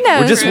just he speaking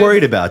knows. We're just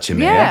worried about you,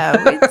 man.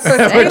 Yeah, we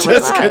say it We're with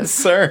just love.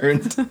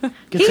 concerned.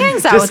 He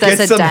hangs out Just with us get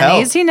at some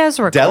Denny's. help. He knows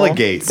we're cool.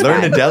 Delegate.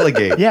 Learn to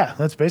delegate. yeah,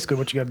 that's basically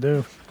what you got to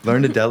do.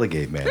 Learn to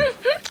delegate, man.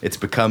 It's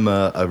become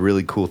a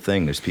really cool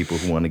thing. There's people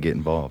who want to get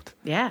involved.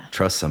 Yeah.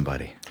 Trust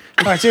somebody.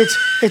 All right, so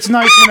it's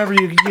nice whenever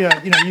you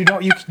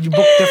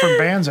book different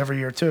bands every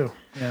year too.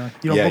 Yeah,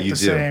 you don't Yeah, book you the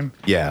do. same.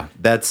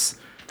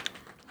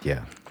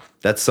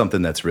 That's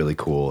something that's really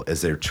cool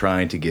is they're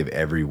trying to give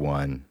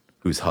everyone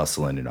who's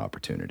hustling an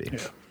opportunity.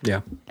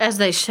 Yeah. As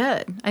they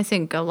should. I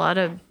think a lot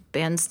of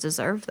bands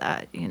deserve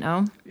that, you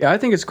know? Yeah, I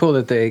think it's cool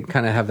that they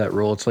kind of have that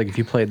rule. It's like if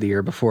you played the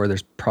year before,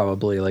 there's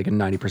probably like a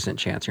 90%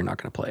 chance you're not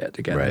going to play it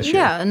again Right. this year.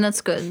 Yeah, and that's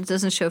good. It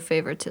doesn't show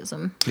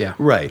favoritism. Yeah.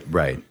 Right.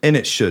 And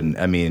it shouldn't.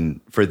 I mean,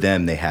 for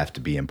them, they have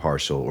to be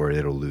impartial or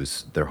it'll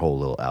lose, their whole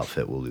little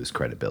outfit will lose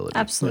credibility.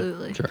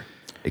 Absolutely. Sure.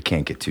 It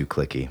can't get too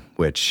clicky,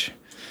 which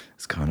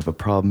is kind of a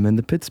problem in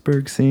the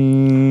Pittsburgh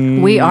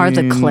scene. We are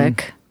the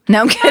clique.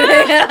 No, I'm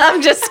kidding.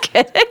 I'm just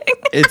kidding.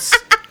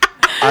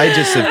 I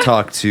just have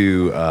talked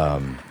to,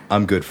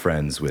 I'm good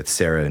friends with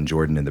Sarah and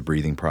Jordan in the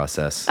Breathing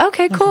Process.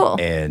 Okay, cool.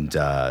 And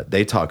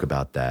they talk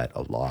about that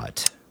a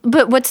lot.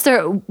 But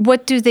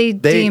what do they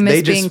deem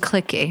as being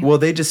cliquey? Well,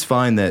 they just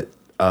find that,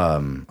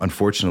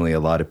 unfortunately, a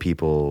lot of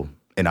people,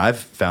 and I've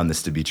found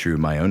this to be true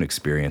in my own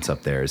experience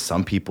up there, is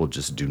some people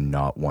just do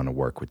not want to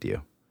work with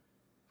you.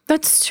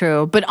 That's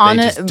true. But on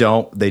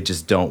They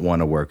just don't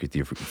want to work with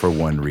you for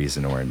one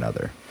reason or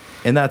another.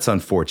 And that's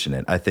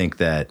unfortunate. I think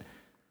that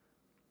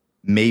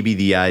maybe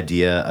the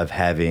idea of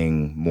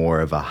having more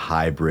of a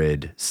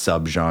hybrid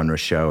subgenre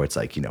show, it's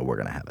like, we're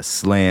going to have a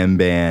slam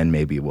band,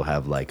 maybe we'll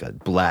have like a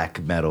black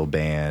metal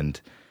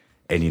band.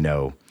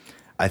 And,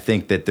 I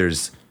think that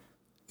there's,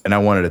 and I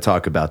wanted to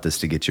talk about this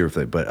to get your,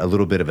 but a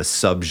little bit of a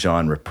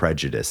subgenre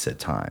prejudice at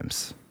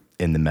times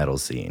in the metal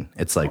scene.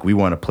 It's like we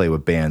want to play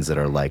with bands that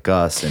are like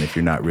us, and if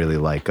you're not really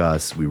like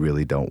us, we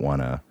really don't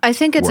want to. I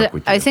think it's work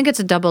with you. I think it's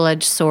a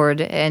double-edged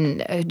sword,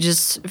 and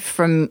just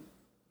from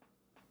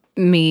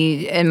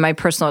me and my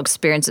personal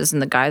experiences, and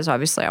the guys,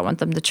 obviously, I want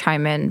them to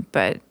chime in.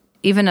 But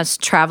even us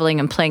traveling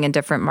and playing in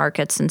different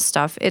markets and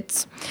stuff,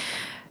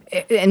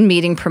 and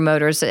meeting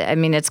promoters. I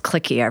mean, it's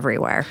cliquey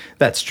everywhere.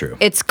 That's true.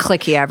 It's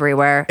cliquey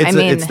everywhere.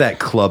 It's that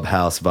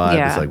clubhouse vibe.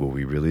 Yeah. It's like, well,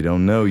 we really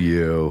don't know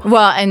you.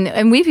 Well,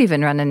 and we've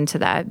even run into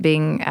that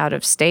being out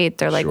of state.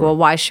 They're like, Sure. well,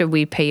 why should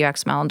we pay you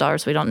X amount of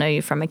dollars? We don't know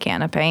you from a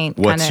can of paint.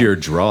 What's Kinda- your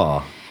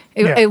draw?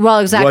 Well,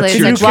 exactly. What's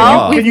It's your like, draw?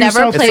 well, we've Can you never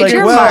sell- It's played like,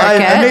 your well,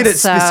 market. I made it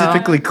so-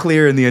 specifically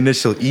clear in the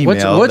initial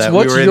email what's that we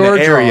were in your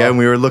the area draw? and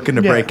we were looking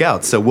to break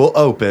out. So we'll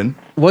open.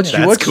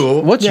 That's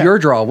cool. What's Yeah. your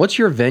draw? What's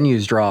your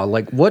venue's draw?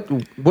 Like what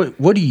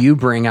do you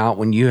bring out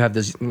when you have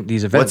these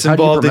events? What's How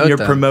do you involved in promote your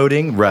them?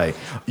 promoting? Right.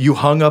 You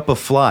hung up a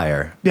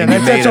flyer. Yeah, and you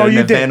that's made all an you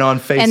event did. on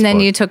Facebook. And then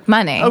you took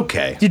money.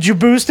 Okay. Did you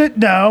boost it?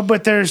 No,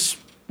 but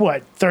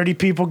what, 30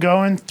 people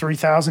going,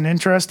 3,000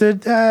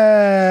 interested.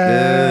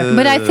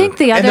 But I think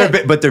the And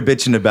other but they're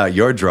bitching about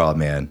your draw,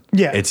 man.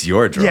 Yeah. It's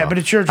your draw. Yeah, but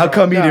it's your How draw,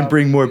 come you no. didn't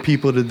bring more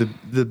people to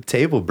the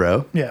table,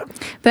 bro? Yeah.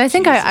 But I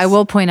think I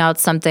will point out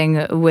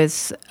something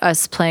with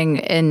us playing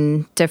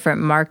in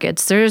different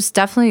markets. There's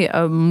definitely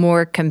a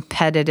more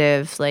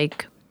competitive,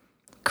 like,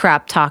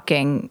 crap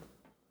talking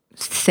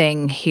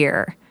thing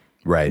here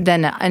Right.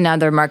 than in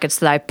other markets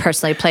that I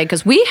personally play.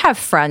 Because we have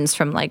friends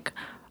from, like,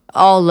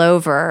 all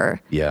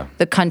over Yeah.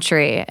 the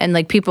country. And,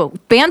 like,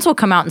 bands will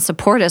come out and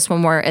support us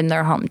when we're in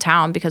their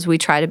hometown because we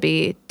try to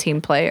be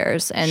team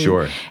players. And,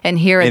 Sure. And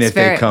here And it's if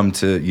very... they come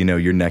to,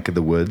 your neck of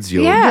the woods,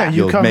 you'll, Yeah. You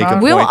you'll come make a out.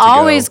 point We'll to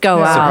always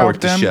go out.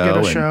 support the them, show. get a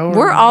and- show.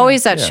 We're or-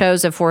 always at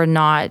shows if we're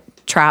not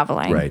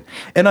traveling. Right.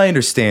 And I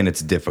understand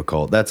it's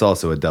difficult. That's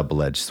also a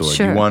double-edged sword.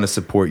 Sure. You want to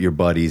support your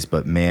buddies,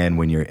 but man,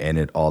 when you're in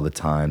it all the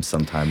time,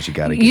 sometimes you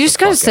got to get You just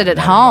got to sit at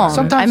home.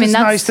 Sometimes I mean, it's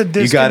that's, nice to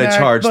disconnect. You got to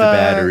charge the but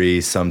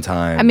battery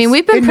sometimes. I mean,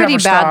 we've been It pretty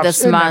never bad stops.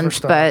 this It never month,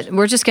 stops. but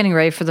we're just getting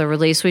ready for the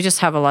release. We just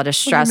have a lot of What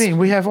do stress. you mean?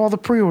 We have all the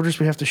pre-orders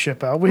we have to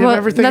ship out. We Well, have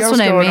everything that's else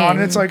what I going on. mean.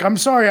 And it's like, I'm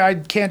sorry, I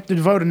can't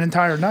devote an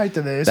entire night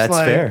to this. That's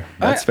like, fair.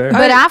 That's fair.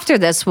 But after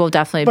this, we'll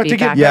definitely But be to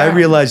get back. Yeah, I on.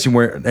 realized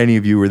any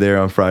of you were there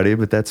on Friday,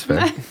 but that's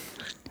fair.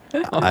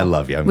 I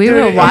love you. We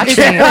were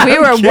watching. We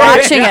were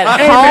watching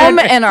at home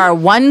in our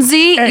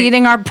onesie,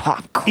 eating our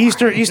popcorn.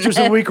 Easter's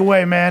a week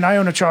away, man. I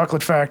own a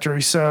chocolate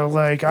factory, so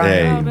like I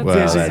Hey, am that's well,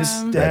 busy awesome.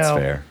 as that's hell.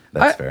 fair.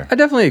 That's fair. I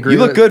definitely agree. You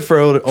look with- good for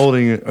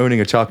owning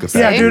a chocolate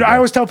Yeah, factory. dude. I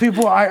always tell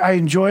people I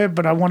enjoy it,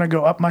 but I want to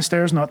go up my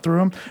stairs, not through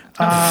them.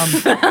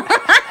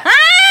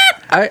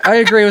 I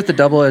agree with the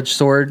double-edged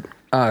sword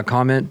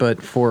comment,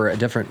 but for a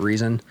different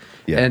reason.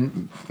 Yeah.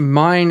 And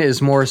mine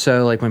is more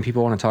so like when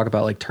people want to talk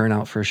about like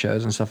turnout for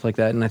shows and stuff like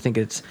that. And I think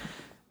it's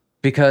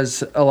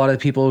because a lot of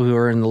people who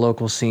are in the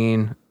local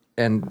scene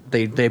and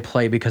they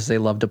play because they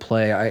love to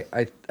play.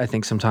 I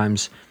think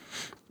sometimes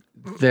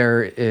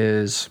there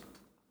is,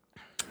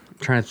 I'm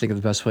trying to think of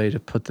the best way to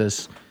put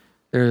this.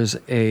 There's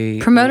a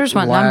Promoters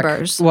want lack-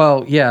 numbers.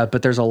 Well, yeah,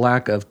 but there's a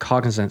lack of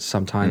cognizance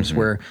sometimes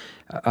where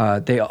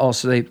they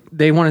also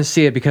they want to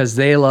see it because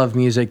they love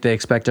music. They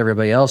expect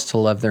everybody else to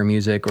love their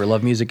music or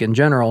love music in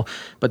general.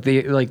 But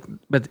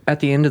but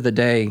at the end of the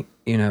day,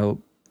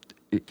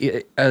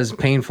 as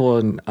painful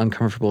and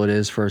uncomfortable it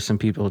is for some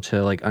people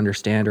to like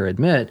understand or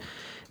admit,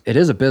 it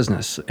is a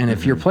business. And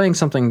if you're playing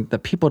something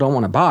that people don't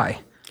want to buy,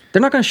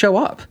 they're not going to show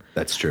up.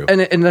 That's true.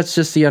 And that's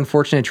just the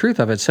unfortunate truth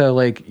of it. So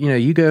like,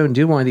 you go and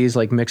do one of these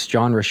like mixed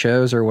genre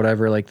shows or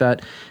whatever like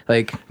that,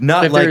 like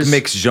Not if like there's-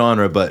 mixed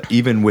genre, but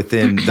even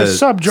within the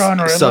subgenre,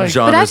 like- subgenres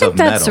But I think of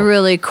that's metal.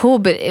 really cool.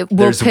 But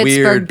will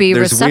Pittsburgh be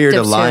there's receptive weird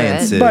to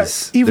alliances. it?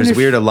 But even There's if-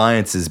 weird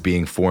alliances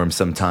being formed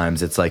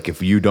sometimes. It's like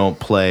if you don't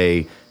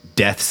play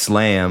Death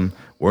Slam,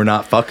 we're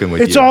not fucking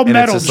with It's you. all And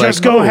metal. it's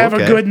Just like, go oh, have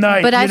okay. a good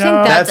night. But I you think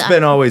know? that- That's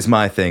been always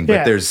my thing, but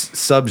Yeah. there's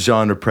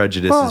subgenre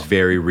prejudice Well, is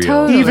very real.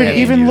 totally. in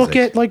even look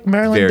music. at like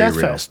Maryland Very Death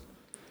real. Fest.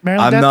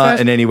 Maryland I'm Death not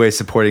Fest, in any way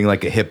supporting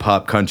like a hip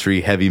hop,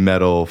 country, heavy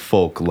metal,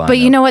 folk lineup. But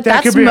you know what?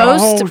 That That's could be a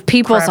whole most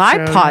people's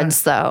crap show,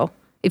 iPods, though.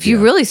 If you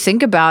really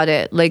think about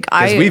it, like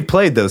because we've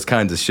played those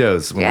kinds of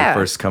shows when Yeah.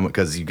 we first come,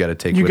 because you got to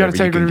take you got whatever to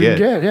take you whatever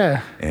can you get. get.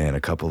 Yeah. And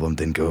a couple of them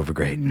didn't go over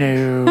great.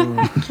 No.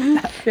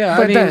 yeah,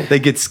 But I mean, that- They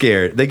get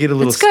scared. They get a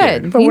little It's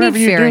scared. good. But You whatever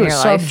need you fear do in is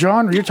your life.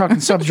 subgenre. You're talking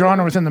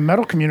subgenre within the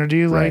metal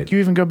community. Like Right. you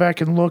even go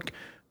back and look,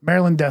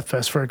 Maryland Death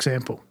Fest, for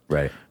example.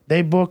 Right.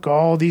 They book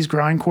all these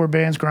grindcore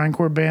bands,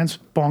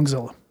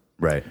 Bongzilla.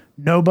 Right.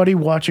 Nobody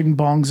watching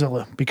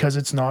Bongzilla because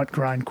it's not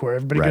grindcore.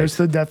 Everybody Right. goes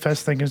to the Death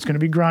Fest thinking it's going to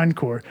be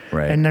grindcore.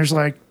 Right. And there's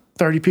like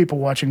 30 people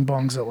watching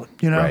Bongzilla.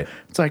 Right.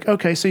 It's like,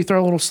 okay, so you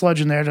throw a little sludge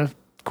in there to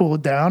cool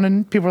it down,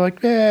 and people are like,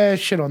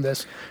 shit on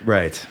this.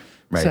 Right.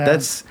 Right.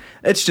 So-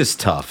 It's just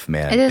tough,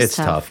 man. It is it's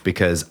tough.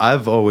 because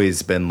I've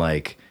always been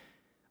like,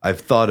 I've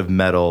thought of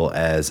metal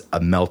as a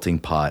melting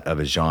pot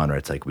of a genre.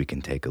 It's like we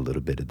can take a little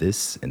bit of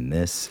this and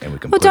this, and we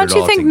can. Well, put it don't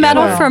you all think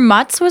together. Metal for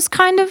Mutts was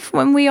kind of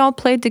when we all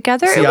played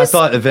together? See, it was, I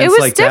thought it events was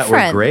like that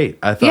different. were great.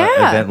 I thought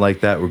Yeah. event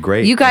like that were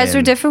great. You guys are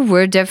and- different.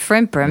 We're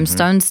different.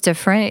 Brimstone's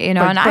different. You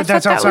know, and I But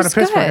that's thought that outside was of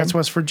Pittsburgh. good. That's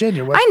West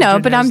Virginia. West I know,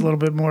 Virginia but has I'm a little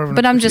bit more of an.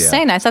 But I'm just Yeah.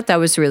 saying, I thought that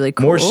was really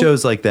cool. More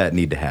shows like that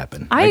need to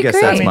happen. I guess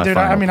agree. that's I mean, my dude,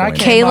 final I mean, I point.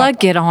 can't- Kayla,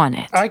 get on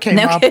it. I came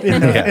No up kidding.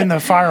 in the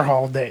fire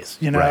hall days,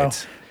 you know.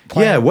 Right.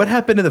 Yeah, what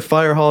happened to the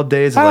fire hall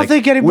days? I don't Like,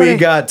 think anybody- we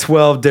got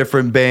 12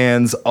 different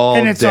bands all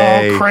And it's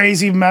day. all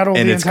crazy metal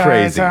and the it's entire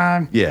crazy.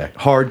 time. Yeah,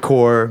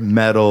 hardcore,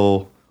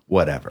 metal,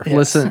 whatever.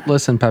 listen,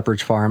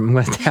 Pepperidge Farm. I'm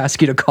going to ask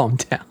you to calm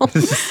down. What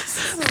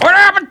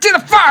happened to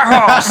the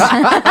firehouse?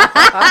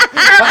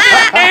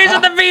 Days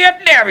of the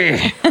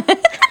Vietnam.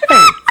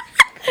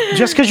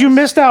 Just because you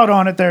missed out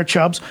on it there,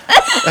 Chubbs.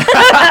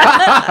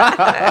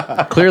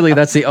 Clearly,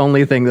 that's the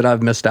only thing that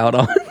I've missed out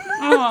on.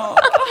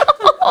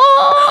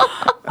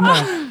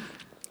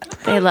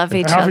 They love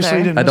each Obviously, you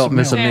other. didn't I don't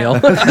miss a meal.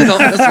 meal. I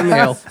don't miss a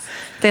meal.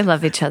 They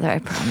love each other, I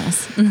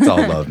promise. It's all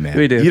love, man.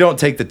 We do. You don't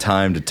take the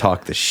time to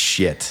talk the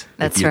shit.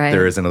 That's if right.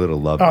 There isn't a little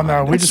love. Oh behind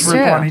no, it. we That's just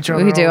rip true. on each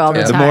other. We do all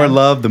the The time. more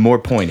love, the more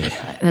pointy.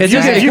 That's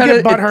just- right. If you kinda-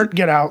 get butt hurt,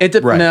 get out.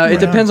 Right. No, it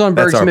depends on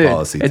That's Berg's our mood.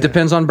 policy, It too.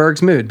 depends on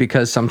Berg's mood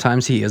because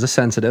sometimes he is a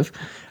sensitive.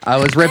 I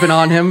was ripping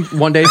on him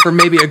one day for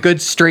maybe a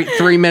good straight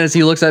 3 minutes.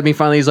 He looks at me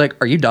finally. He's like,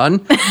 "Are you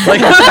done?"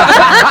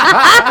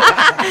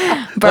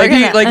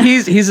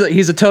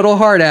 He's a total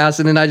hard ass.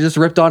 And then I just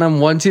ripped on him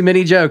one too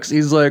many jokes.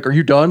 He's like, "Are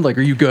you done? Like,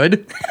 are you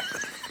good?"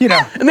 You know,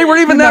 And they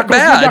weren't even your that knuckles,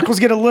 bad. Your knuckles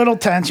get a little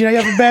tense. You know,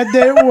 you have a bad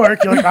day at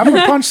work. You're like, I'm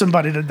gonna punch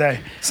somebody today.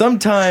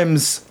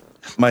 Sometimes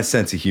my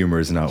sense of humor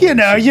is not. You what it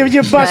know, should be.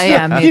 you bust.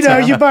 Yeah, me you know,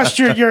 too. you bust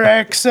your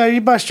ex.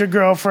 You bust your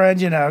girlfriend.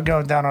 You know,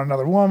 going down on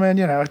another woman.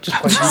 You know,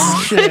 just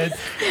like shit.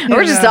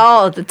 We're just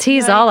the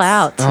tea's all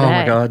out today. Oh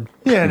my god.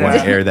 Yeah,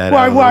 Want to air that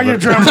while, out? while your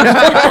drummers,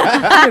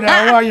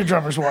 while your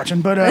drummers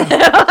watching, but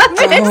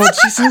Oh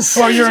Jesus.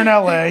 while you're in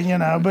LA, you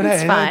know. But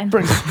hey, fine. it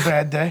brings a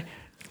bad day.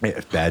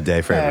 Bad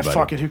day for everybody.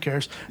 Fuck it, who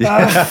cares?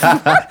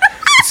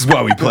 This is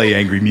why we play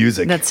angry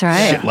music. That's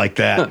right. Shit like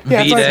that.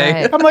 Yeah, it's like,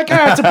 V-Day. I'm like,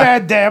 it's a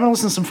bad day. I'm gonna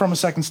listen to some From a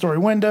Second Story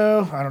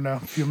Window. I don't know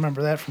if you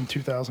remember that from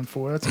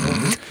 2004. That's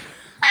old.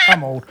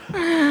 I'm old.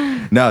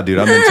 No, dude,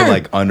 I'm into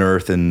like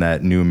Unearth and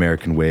that new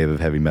American wave of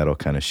heavy metal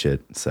kind of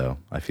shit. So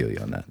I feel you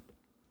on that.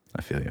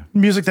 I feel you.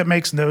 Music that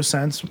makes no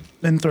sense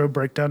and throw a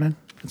breakdown in.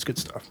 It's good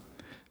stuff.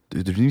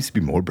 Dude, there needs to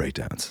be more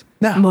breakdowns.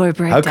 No, More How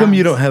breakdowns. come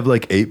you don't have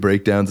like 8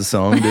 breakdowns a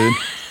song, dude?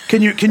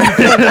 can you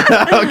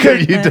How come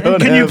you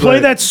don't can you have, play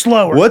like- that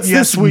slower? What's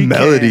Yes, this we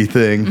melody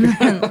can.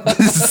 thing?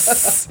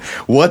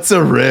 What's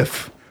a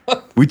riff?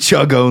 We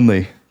chug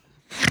only.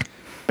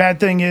 Bad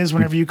thing is,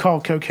 whenever you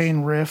call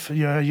cocaine riff,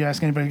 you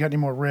ask anybody got any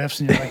more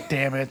riffs, and you're like,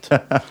 damn it.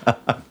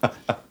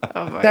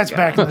 That's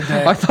back in the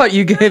I day, thought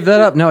you gave that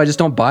up. No, I just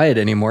don't buy it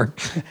anymore.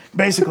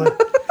 basically.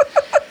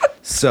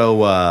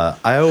 So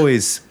I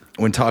always,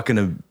 when talking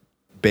to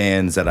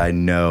bands that I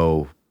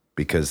know,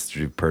 because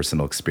through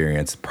personal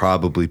experience,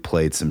 probably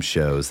played some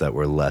shows that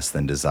were less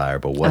than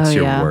desirable. What's Oh,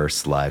 your yeah.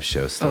 worst live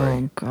show story?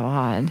 Oh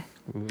God.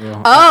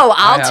 Oh,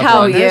 I'll have tell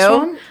one. This you.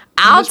 one?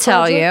 I'll This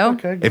tell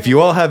project? you. Okay. If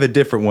you all have a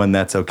different one,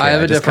 that's okay. I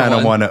have a just different kind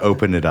of one. want to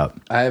open it up.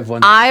 I have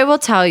one. I will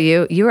tell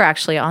you. You were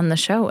actually on the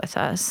show with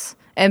us,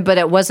 but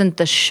it wasn't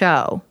the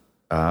show.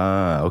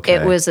 Ah, okay.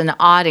 It was an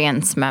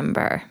audience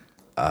member.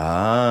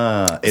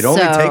 It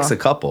only So- takes a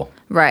couple.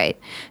 Right.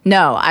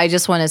 No, I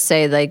just want to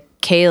say like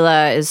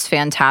Kayla is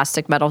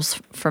fantastic.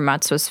 Metals for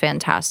Mets was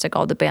fantastic.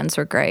 All the bands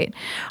were great.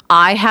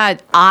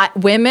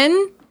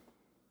 Women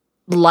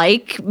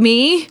like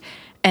me,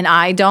 and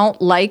I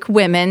don't like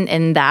women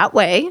in that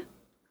way.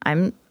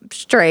 I'm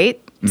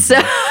straight.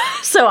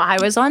 So I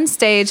was on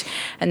stage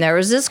and there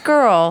was this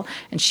girl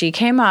and she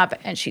came up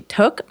and she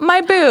took my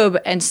boob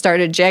and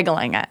started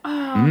jiggling it.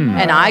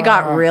 And I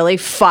got really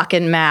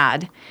fucking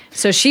mad.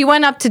 So she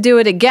went up to do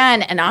it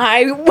again and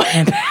I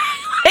went back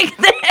like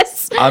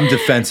this. I'm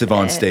defensive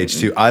on stage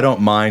too. I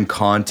don't mind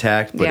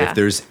contact, but Yeah. if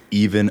there's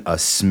even a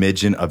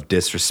smidgen of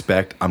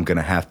disrespect, I'm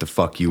gonna have to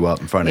fuck you up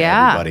in front of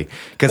Yeah. everybody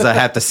because I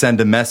have to send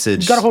a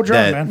message. You gotta hold your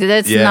own, man.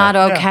 That's Yeah. not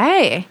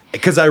okay.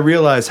 Because I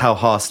realize how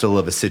hostile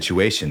of a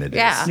situation it is.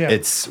 Yeah. Yeah.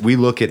 We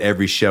look at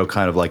every show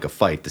kind of like a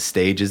fight. The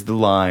stage is the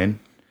line,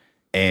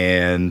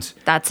 and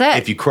That's it.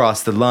 if you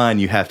cross the line,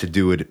 you have to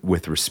do it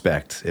with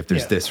respect. If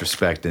there's Yeah.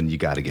 disrespect, then you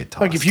got to get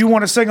tossed. Like, if you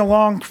want to sing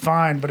along,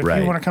 fine. But if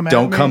right, you want to come at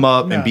don't me, come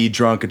up no. and be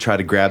drunk and try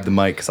to grab the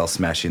mic because I'll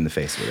smash you in the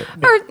face with it.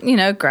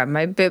 Or, grab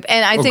my boob.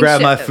 And I Or think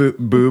grab my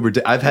boob, or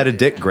I've had a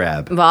dick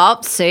grab.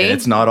 Well, see. And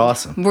it's not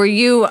awesome. Were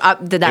you up?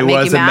 Did that It make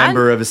was you a mad?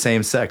 member of the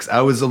same sex.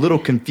 I was a little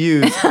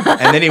confused,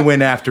 and then he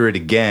went after it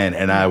again,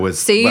 and I was.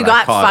 So you when I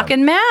got caught him,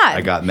 fucking mad.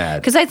 I got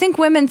mad. Because I think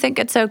women think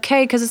it's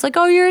okay because it's like,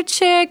 oh, you're a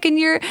chick and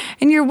you're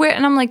weird,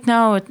 and I'm like,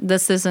 no,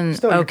 this isn't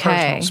Still your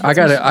okay. personal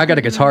I got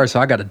a guitar, so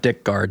I got a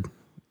dick guard.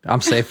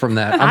 I'm safe from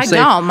that. I'm I safe.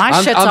 don't. My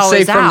I'm, shit's I'm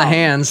always safe from the out.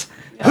 hands.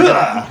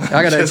 I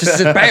gotta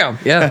just bam.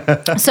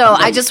 Yeah. So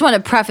I just want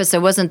to preface: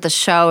 it wasn't the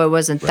show, it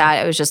wasn't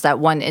that. It was just that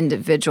one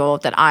individual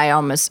that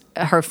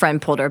her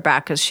friend pulled her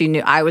back because she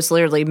knew I was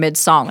literally mid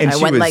song when And I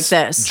she went was like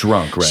this.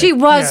 drunk, right? She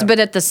was, Yeah. but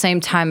at the same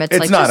time, it's It's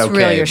like not just okay.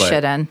 reel your but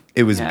shit in.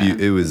 It was.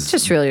 It was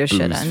Just reel your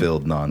shit in.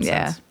 Booze-filled nonsense.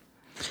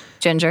 Yeah.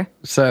 Ginger.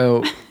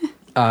 So,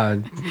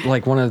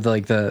 like one of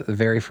the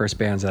very first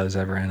bands I was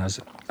ever in, I was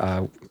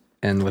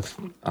in with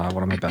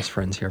one of my best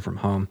friends here from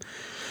home,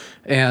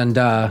 and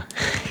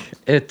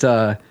it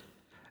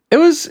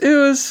was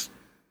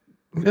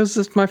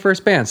just my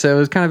first band, so it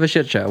was kind of a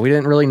shit show. We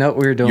didn't really know what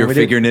we were doing. You're We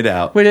didn't- figuring it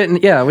out. We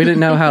didn't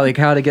know how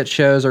to get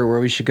shows or where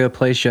we should go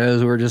play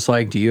shows. We were just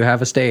like, do you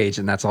have a stage?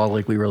 And that's all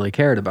like we really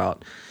cared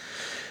about.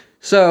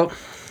 So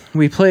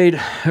we played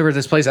over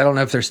this place. I don't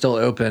know if they're still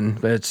open,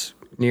 but it's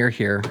near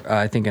here.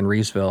 I think in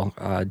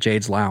Reesville,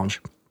 Jade's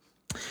Lounge.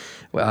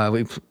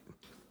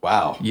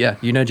 Wow. Yeah,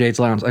 you know Jade's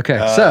Lounge. Okay,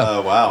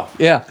 Wow.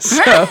 yeah.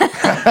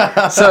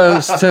 So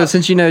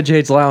since you know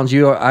Jade's Lounge,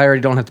 I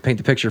already don't have to paint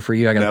the picture for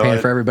you. I got to No, paint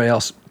it for everybody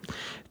else.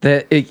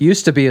 that it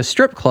used to be a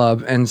strip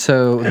club, and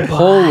so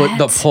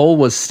the pole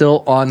was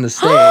still on the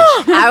stage.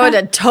 I would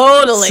have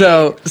totally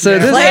So this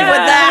played with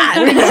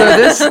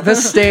that. so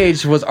this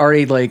stage was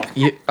already like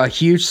a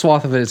huge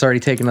swath of it is already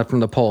taken up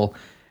from the pole,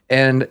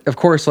 and of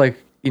course, like,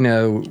 you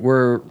know,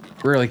 we're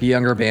like a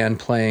younger band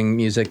playing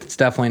music that's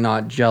definitely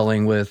not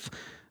gelling with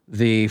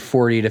the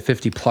 40 to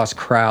 50 plus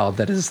crowd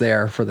that is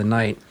there for the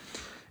night.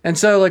 And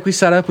so, like, we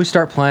set up, we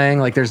start playing,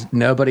 like, there's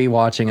nobody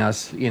watching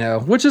us, you know,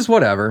 which is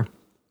whatever.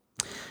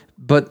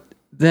 But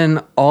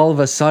then all of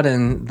a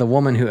sudden, the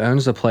woman who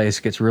owns the place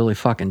gets really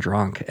fucking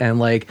drunk and,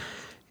 like,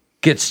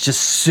 gets just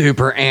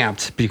super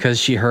amped because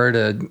she heard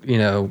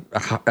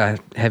a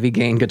heavy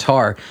gain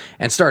guitar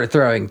and started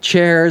throwing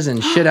chairs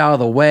and shit out of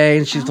the way.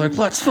 And she's like,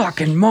 let's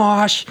fucking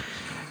mosh.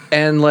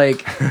 And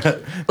like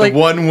the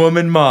one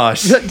woman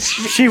mosh.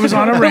 She was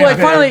on a but like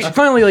rampage.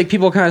 finally, like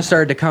people kind of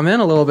started to come in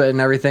a little bit and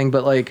everything,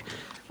 but like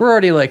we're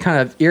already like kind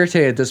of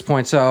irritated at this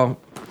point. So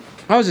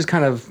I was just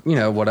kind of, you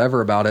know, whatever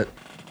about it.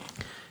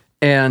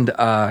 And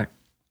I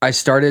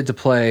started to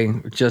play,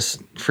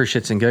 just for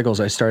shits and giggles,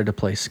 I started to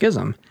play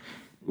Schism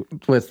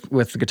with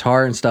the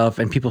guitar and stuff,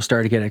 and people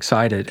started to get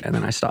excited, and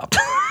then I stopped.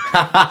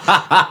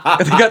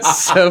 They got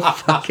so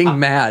fucking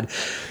mad.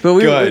 But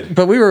we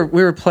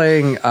were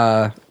playing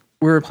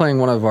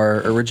one of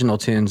our original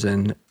tunes,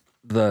 and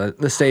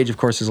the stage, of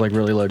course, is like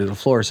really low to the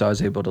floor, so I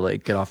was able to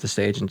like get off the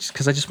stage, and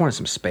because I just wanted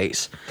some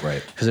space,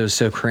 Right? Because it was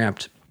so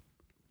cramped.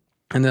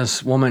 And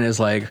this woman is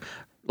like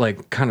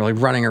kind of like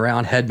running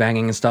around,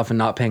 headbanging and stuff, and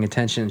not paying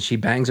attention. She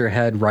bangs her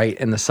head right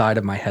in the side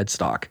of my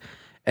headstock,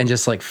 and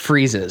just like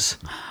freezes.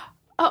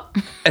 Oh.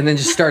 And then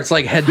just starts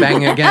like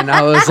headbanging again.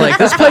 I was like,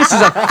 this place is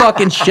a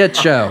fucking shit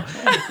show.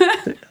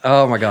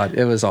 Oh my God,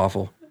 it was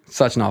awful.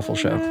 Such an awful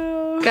show.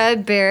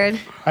 Good, Beard.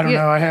 I don't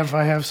know. I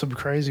have some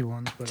crazy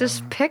ones. But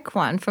Just pick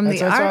one from the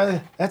that's,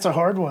 art. that's a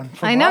hard one.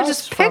 From I know, us,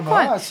 just pick from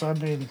one. us, I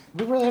mean,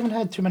 we really haven't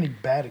had too many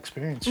bad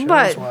experiences.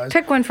 But shows-wise.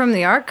 pick one from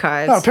the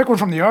archives. No, pick one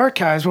from the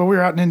archives. Well, we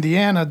were out in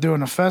Indiana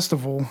doing a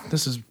festival.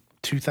 This is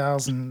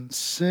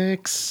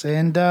 2006,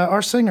 and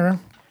our singer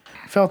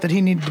felt that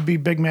he needed to be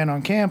big man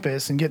on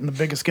campus and get in the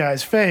biggest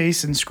guy's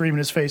face and scream in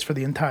his face for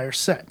the entire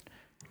set.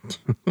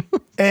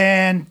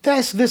 And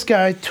this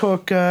guy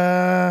took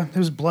it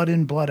was Blood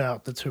In, Blood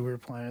Out. That's who we were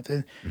playing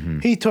with.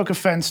 And he took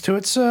offense to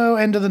it. So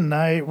end of the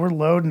night, we're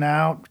loading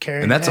out,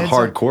 carrying. And that's a heads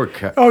hardcore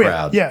up.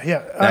 crowd. Yeah.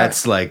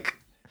 That's like,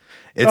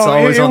 it's Oh,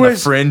 always it on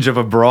was- the fringe of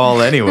a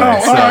brawl anyway.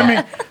 I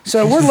mean,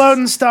 so we're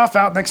loading stuff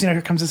out. Next thing you know,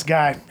 here comes this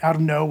guy out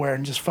of nowhere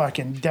and just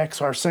fucking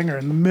decks our singer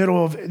in the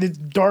middle of the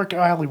dark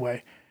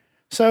alleyway.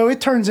 So it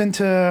turns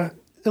into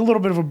a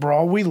little bit of a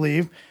brawl. We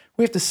leave.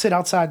 We have to sit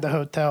outside the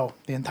hotel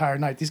the entire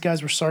night. These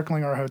guys were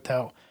circling our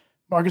hotel.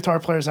 Our guitar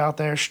player's out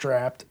there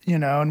strapped, you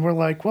know, and we're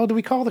like, well, do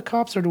we call the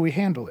cops or do we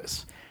handle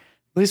this?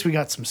 At least we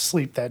got some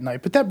sleep that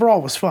night. But that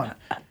brawl was fun.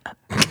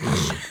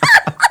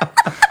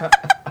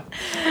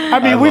 I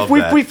mean,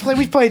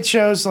 we've played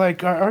shows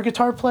like our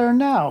guitar player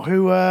now,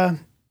 who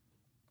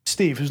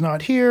Steve, who's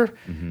not here.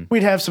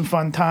 We'd have some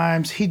fun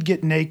times. He'd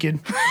get naked.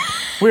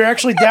 We were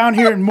actually down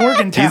here in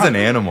Morgantown. He's an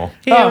animal.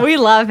 Yeah, we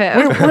love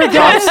him. We're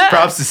down,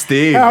 Props to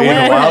Steve being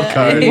a wild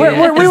card. we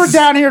were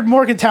down here in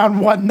Morgantown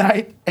one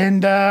night,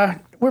 and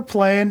we're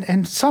playing,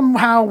 and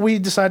somehow we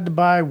decided to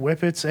buy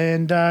whippets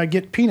and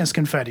get penis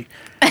confetti.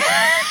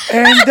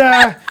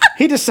 And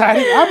he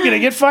decided, I'm going to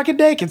get fucking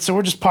naked. So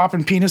we're just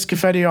popping penis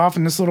confetti off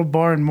in this little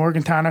bar in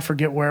Morgantown. I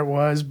forget where it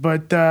was,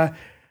 but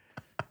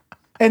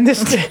and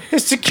this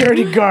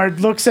security guard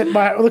looks at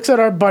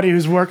our buddy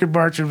who's working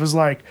March and was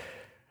like,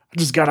 I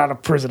just got out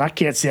of prison. I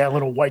can't see that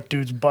little white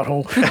dude's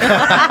butthole.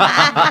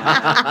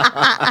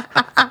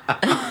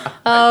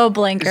 Oh,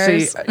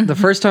 blinkers. See, the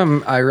first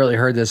time I really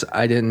heard this,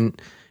 I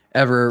didn't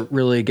ever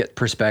really get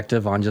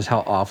perspective on just how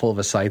awful of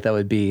a sight that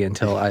would be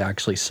until I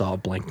actually saw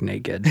Blink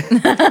naked.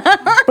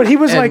 But he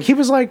was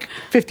like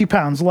 50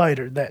 pounds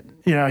lighter. That,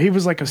 you know, he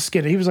was like a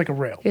skinny. He was like a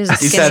rail. He was a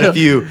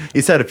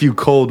He's had a few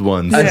cold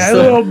ones. Yeah, a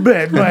little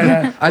bit,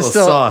 but I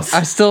sauce.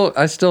 still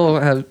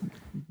have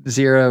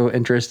zero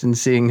interest in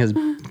seeing his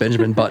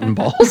Benjamin Button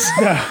balls.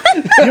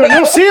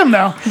 you'll see him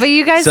now. But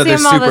you guys So see they're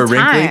him all the super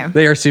wrinkly? time.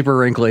 They are super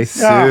wrinkly.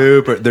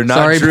 Super. They're not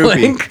Sorry, droopy.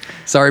 Blink.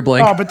 Sorry,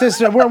 Blink. Oh, but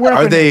this we're up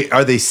Are in-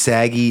 they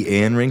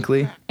saggy and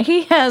wrinkly?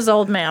 He has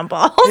old man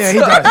balls. Yeah, he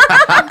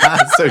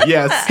does. So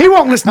yes. He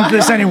won't listen to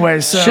this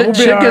anyway. So Shit, we'll be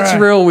shit all gets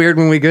right. real weird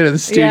when we go to the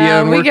studio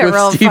Yeah, and we work get with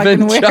real Steven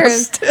fucking weird.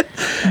 Justin.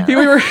 we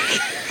were.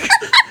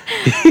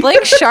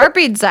 Blink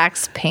sharpied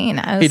Zach's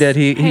penis. He did.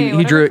 He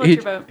Hey, drew whatever floats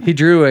your boat. he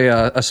drew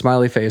a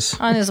smiley face.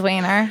 on his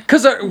wiener.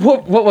 Because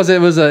what was it? It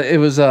was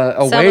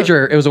a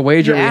wager. It was a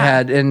wager we Yeah.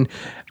 had, and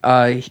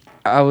it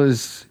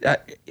was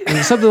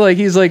something like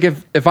he's like,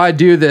 if I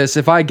do this,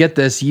 if I get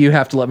this, you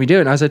have to let me do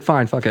it. And I said,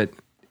 fine, fuck it.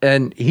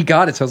 And he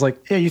got it. So I was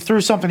like, Yeah, you threw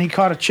something. He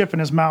caught a chip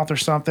in his mouth or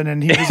something,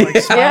 and he was like,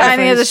 Yeah,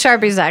 and he has a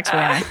smiley Sharpie Zach's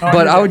wiener.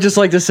 but I would just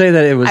like to say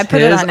that it was I put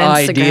it his on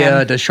Instagram.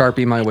 idea to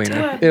Sharpie my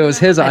wiener. It was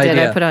his I did.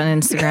 idea. I put it on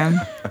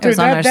Instagram. It Dude, was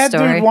on our that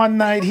story. dude one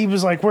night, he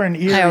was like, we're in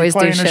Erie I always do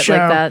playing a shit show.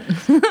 like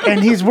that.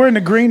 And we're in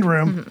the green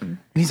room, and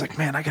he's like,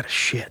 man, I got a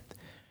shit.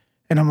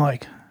 And I'm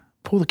like,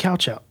 pull the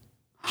couch out.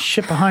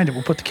 Shit behind it,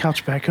 we'll put the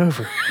couch back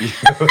over.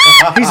 He's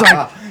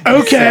like,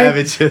 okay.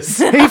 Savages.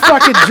 He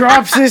fucking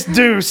drops this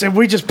deuce, and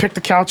we just pick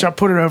the couch up,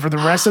 put it over. The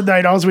rest of the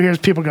night, all we hear is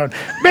people going,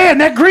 man,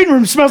 that green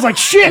room smells like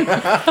shit.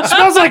 It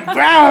smells like,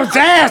 wow, it's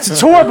ass. It's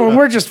horrible. And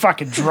we're just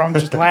fucking drunk,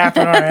 just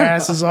laughing our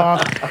asses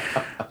off.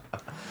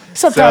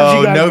 Sometimes So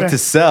you gotta note to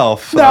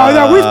self.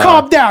 No, we've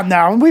calmed down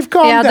now. We've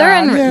calmed Yeah,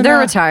 down. they're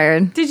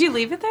retired. Did you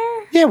leave it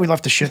there? Yeah, we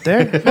left the shit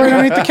there. Right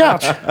underneath the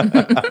couch.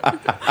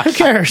 Who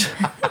cares?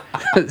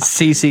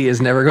 Cece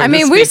is never going I to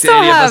mean, speak we to still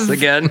any of us have-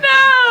 again. No,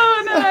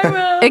 I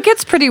will. It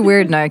gets pretty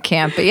weird in our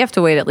camp, but you have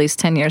to wait at least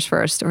 10 years for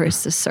our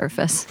stories to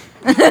surface.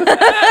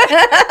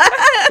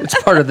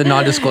 It's part of the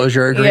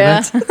non-disclosure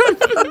agreement.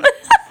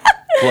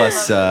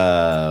 Plus,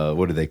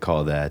 what do they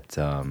call that?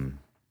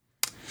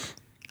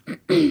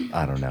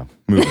 I don't know.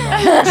 Moving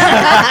on.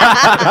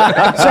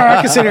 Sorry, I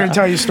can sit here and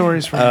tell you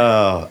stories from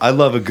I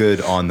love a good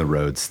on the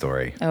road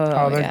story.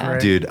 Oh, they're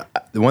great. Dude,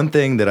 the one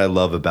thing that I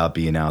love about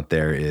being out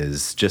there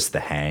is just the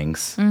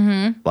hangs.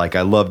 Mm-hmm. Like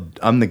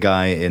I'm the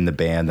guy in the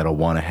band that'll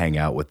want to hang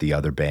out with the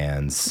other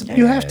bands.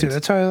 You have to.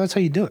 That's how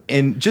you do it.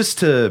 And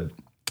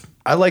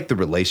I like the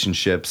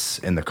relationships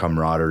and the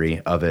camaraderie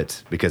of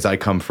it because I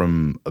come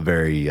from a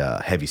very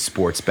heavy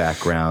sports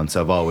background. So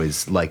I've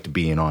always liked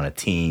being on a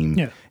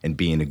team and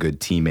being a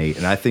good teammate.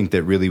 And I think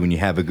that really when you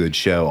have a good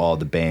show, all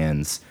the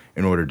bands,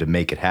 in order to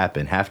make it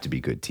happen, have to be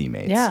good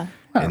teammates. Yeah.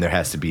 And there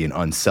has to be an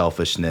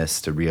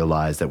unselfishness to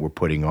realize that we're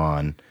putting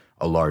on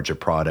a larger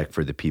product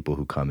for the people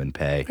who come and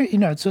pay. You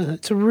know, it's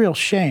a real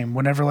shame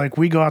whenever like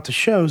we go out to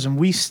shows and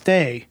we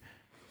stay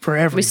for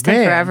every We stay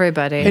band. for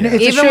everybody. And it's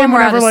Even a shame when we're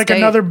whenever out of like state.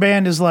 another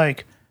band is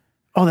like,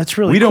 oh, that's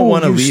really We don't cool.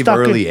 want to You leave stuck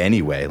early it.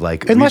 anyway.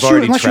 Like Unless we've you-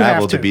 already unless you have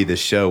traveled to to. be this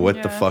show. What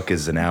the Yeah. fuck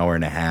is an hour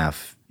and a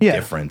half Yeah.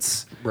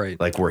 difference? Right.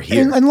 Like we're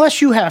here.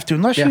 Unless you have to.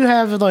 Unless you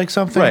have like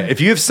something. Right.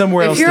 If you have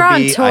somewhere If else you're to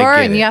on be, tour I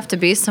get and it. you have to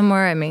be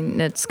somewhere, I mean,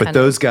 it's But kind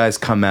those guys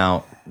come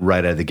out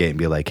right out of the gate and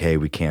be like, "Hey,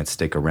 we can't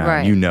stick around."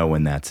 Right. You know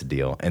when that's a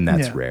deal, and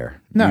that's Yeah.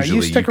 rare. No, you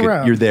Usually stick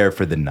around. You're there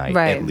for the night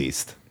Right. at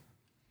least.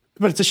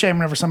 But it's a shame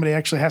whenever somebody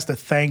actually has to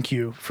thank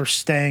you for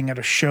staying at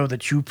a show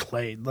that you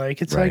played.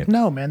 Like it's Right. like,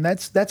 no, man,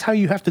 that's how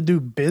you have to do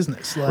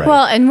business. Like,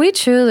 Well, and we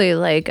truly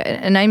like,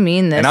 and I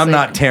mean this. And I'm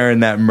like, not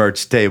tearing that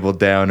merch table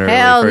down early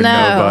Hell for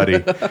no. nobody.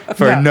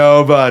 For No.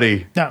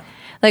 nobody. no, Like,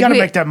 you gotta we-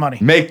 make that money.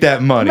 Make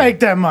that money. Make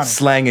that money.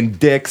 Slanging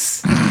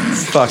dicks.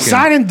 Fucking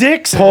Signing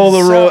dicks.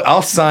 Polaroid.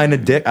 I'll sign a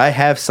dick. I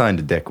have signed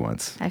a dick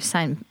once. I've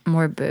signed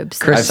more boobs.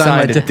 Chris I've signed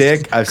my signed a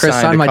dick. I've Chris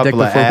signed signed a my dick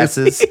couple of before we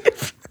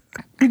asses.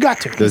 You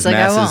got to. Those like,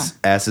 I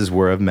asses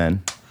were of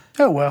men.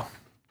 Oh well.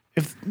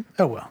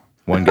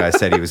 One guy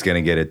said he was going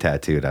to get it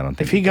tattooed. I don't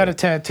think If he got it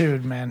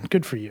tattooed, man,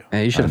 good for you.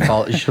 Man, you should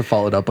have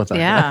followed up with that.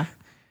 Yeah.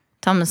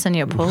 Tell them to send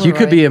you a Polaroid. You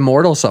could be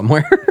immortal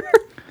somewhere.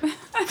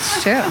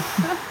 It's true.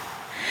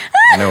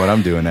 I know what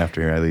I'm doing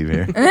after I leave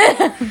here.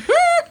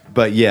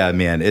 But yeah,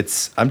 man,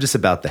 I'm just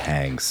about the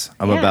hangs.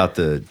 I'm Yeah. about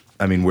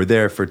we're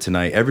there for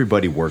tonight.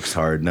 Everybody works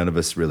hard. None of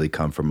us really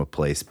come from a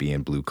place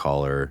being blue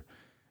collar,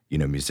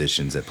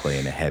 musicians that play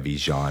in a heavy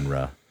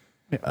genre.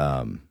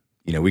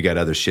 We got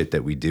other shit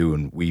that we do,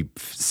 and we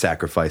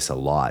sacrifice a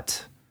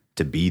lot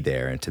to be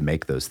there and to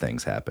make those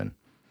things happen.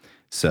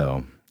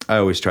 So I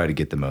always try to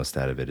get the most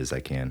out of it as I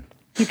can.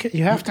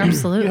 You have to.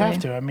 Absolutely. You have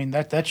to. I mean,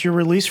 that's your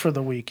release for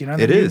the week. It Then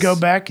you is. go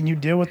back and you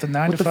deal with the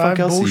 9 What to the 5 fuck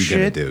else bullshit.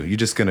 are you gonna do? You're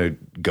just gonna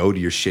go to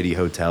your shitty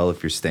hotel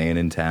if you're staying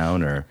in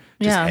town, or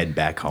just Yeah. head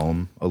back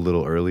home a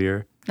little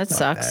earlier. That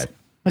sucks. bad.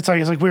 It's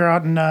like we were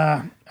out in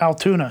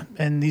Altoona,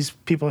 and these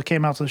people that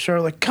came out to the show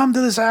were like, "Come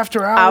to this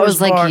after hours." I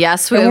was like, bar."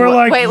 yes, And we we're will.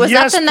 like, Wait, was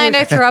yes, that the night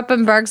I please. threw up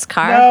in Berg's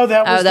car? No,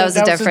 that was a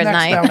the different next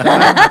night.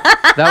 Altoona.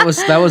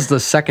 that was the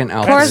second Poor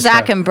outfit.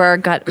 Zach and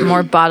Berg got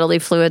more bodily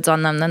fluids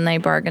on them than they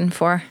bargained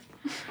for.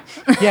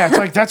 Yeah, it's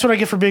like that's what I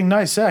get for being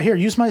nice. Yeah, here,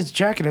 use my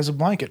jacket as a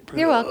blanket.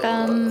 You're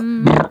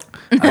welcome.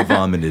 I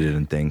vomited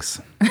in things.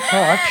 Oh,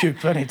 I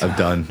puked many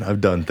times. I've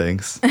done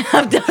things.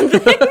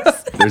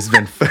 There's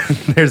been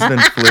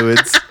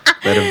fluids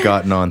that have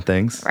gotten on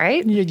things.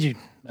 Right?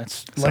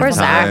 That's Poor like,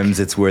 Zach. Sometimes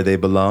it's where they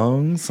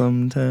belong.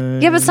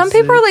 Sometimes. Yeah, but some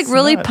people are like it's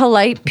really not.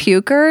 polite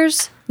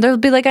pukers. They'll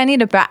be like, I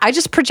need a bath. I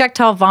just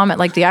projectile vomit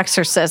like The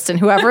Exorcist, and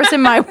whoever's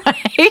in my way,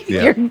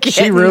 Yeah. you're getting.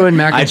 She ruined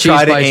mac and I cheese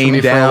try to bites for aim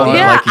me down. for a while.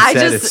 Yeah, Like you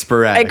said, it's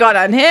sporadic. It got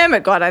on him.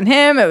 It got on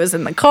him. It was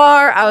in the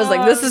car. I was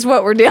like, this is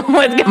what we're dealing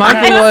with.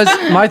 guys.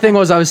 My thing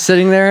was I was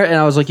sitting there and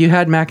I was like, you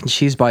had mac and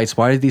cheese bites.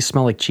 Why did these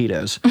smell like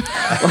Cheetos?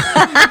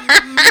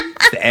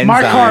 The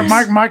my car,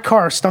 enzymes. my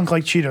car stunk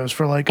like Cheetos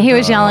for like. He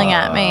was yelling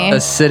at me.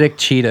 Acidic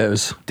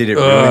Cheetos. Did it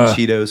ruin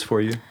Cheetos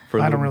for you? For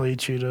a I don't little? really eat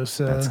Cheetos.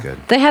 That's good.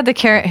 They had to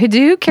carry.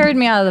 Who carried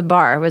me out of the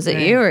bar? Was it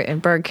you or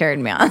Berg carried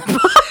me out of the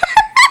bar?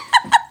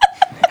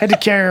 Had to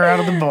carry her out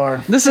of the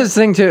bar. This is the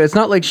thing too. It's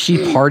not like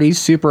she parties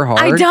super hard.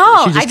 I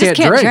don't. She I just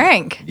can't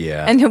drink.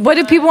 Yeah. And what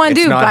do people want to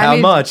It's do? not Buy how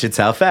me- much, it's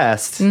how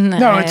fast.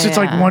 No, it's just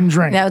like one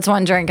drink. Yeah, it's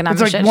one drink, and I'm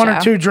It's a like shit one show.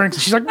 or two drinks.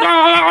 And she's like, Girl,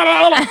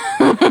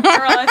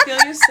 I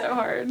feel you so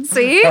hard.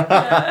 See?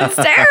 It's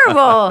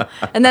terrible.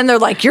 And then they're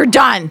like, you're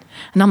done.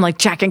 And I'm like,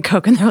 Jack and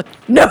Coke. And they're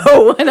like,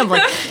 no. And I'm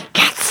like,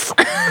 yes.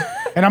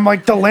 And I'm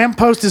like, the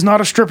lamppost is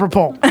not a stripper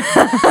pole.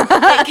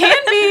 It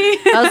can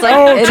be. I was like,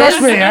 Oh, it trust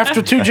is. me,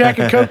 after 2 Jack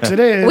and Cokes, it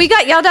is. We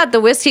got yelled at the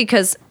whiskey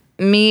because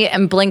me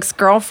and Blink's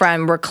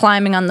girlfriend were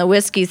climbing on the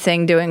whiskey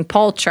thing doing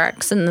pole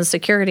tricks, and the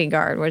security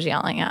guard was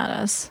yelling at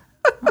us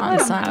on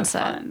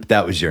Sunset.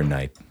 That was your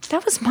night.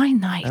 That was my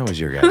night. That was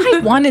your guys' I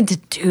wanted to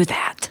do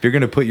that. If you're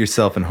gonna put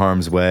yourself in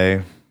harm's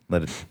way,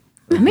 let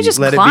me just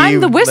let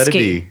climb the Let it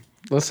whiskey. be.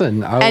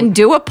 Listen, And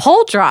do a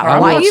pole drop.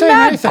 I'm Why not are you saying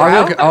mad, anything.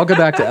 bro? I'll go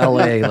back to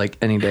LA like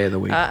any day of the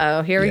week.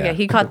 Uh-oh, here we Yeah. go.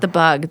 He caught the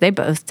bug. They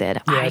both did.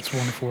 Yeah, it's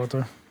wonderful out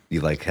there. You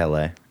like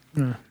LA?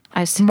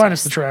 I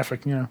Minus the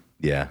traffic, you know.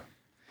 Yeah.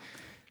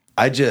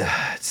 I just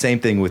same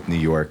thing with New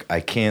York. I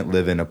can't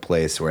live in a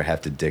place where I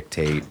have to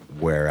dictate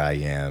where I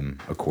am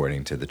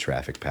according to the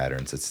traffic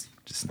patterns. It's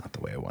just not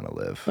the way I want to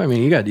live. I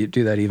mean, you got to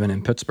do that even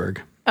in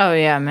Pittsburgh. Oh,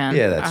 yeah, man.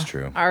 Yeah, that's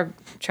true. Our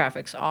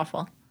traffic's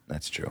awful.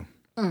 That's true.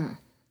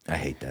 I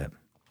hate that.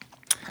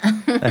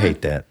 I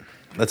hate that.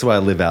 That's why I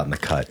live out in the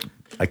cut.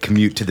 I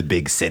commute to the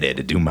big city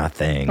to do my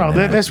thing. Oh, and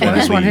then this I one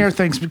leave. here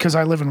thinks because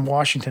I live in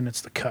Washington,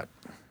 it's the cut.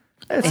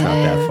 It's not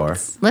that far.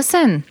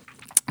 Listen,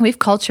 we've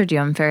cultured you.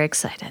 I'm very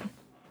excited.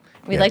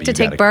 We Yeah, like but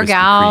to you take got a Berg Krispy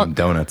out. Kreme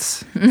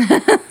donuts.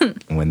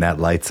 When that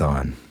light's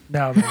on,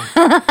 No,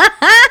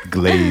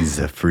 glaze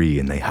are free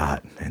and they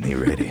hot and they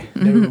ready.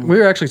 We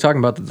were actually talking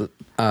about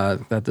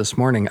that this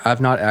morning.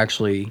 I've not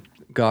actually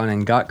gone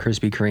and got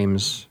Krispy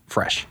Kremes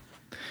fresh.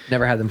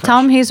 Never had them fresh. Tell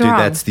him he's Dude, wrong.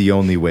 that's the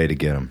only way to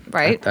get them.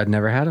 right? I'd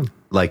never had them.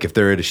 Like if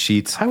they're at a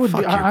Sheets, I would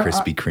fuck be- your I-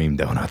 Krispy Kreme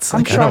donuts.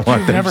 I'm Like, I don't shocked want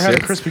you've them never had a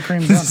shits. Krispy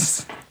Kreme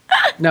donut.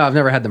 No, I've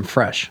never had them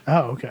fresh.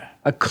 Oh, okay.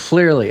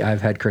 Clearly,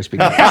 I've had Krispy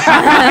Kremes.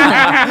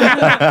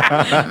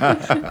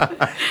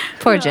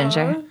 Poor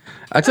Ginger.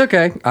 That's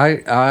okay.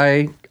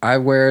 I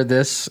wear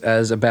this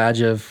as a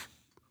badge of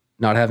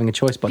not having a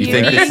choice but You to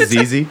think wear it. this is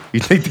easy? You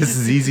think this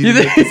is easy to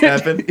make this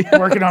happen?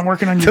 Working on your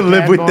To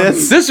live dad with bod.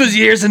 this? This was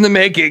years in the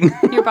making.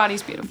 Your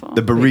body's beautiful.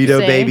 The burrito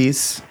Say.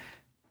 babies,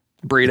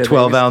 Burrito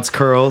 12-ounce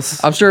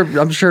curls. I'm sure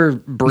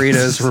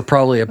burritos were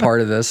probably a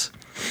part of this.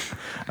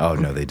 Oh,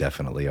 no, they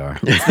definitely are.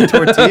 It's the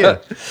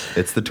tortilla.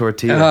 It's the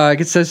tortilla. I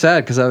get so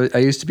sad because I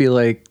used to be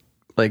like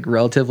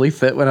relatively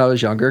fit when I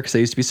was younger because I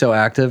used to be so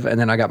active, and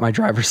then I got my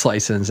driver's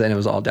license and it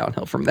was all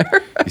downhill from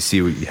there. You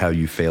see how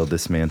you failed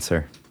this man,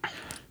 sir?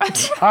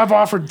 I've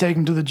offered to take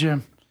him to the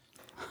gym.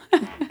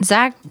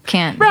 Zach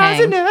can't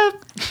hang.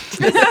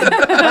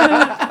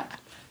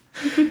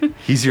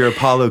 He's your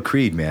Apollo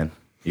Creed, man.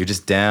 You're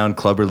just down,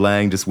 Clubber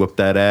Lang just whooped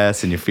that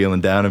ass, and you're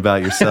feeling down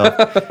about yourself.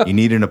 You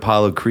need an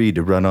Apollo Creed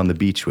to run on the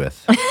beach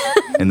with.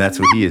 And that's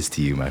what he is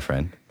to you, my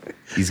friend.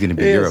 He's going to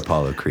be your is.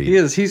 Apollo Creed. He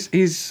is.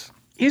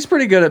 He's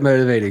pretty good at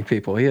motivating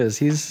people. He is.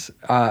 He's.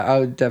 I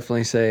would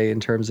definitely say in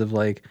terms of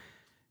like,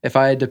 if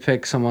I had to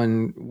pick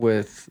someone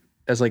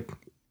as like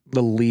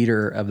the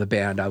leader of the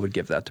band, I would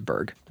give that to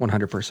Berg,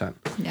 100%.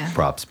 Yeah.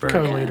 Props, Berg.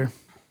 Co-leader.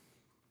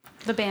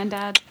 The band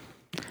dad.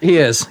 He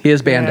is. He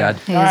is band dad.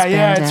 He is Yeah,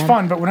 band it's dad.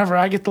 fun, but whenever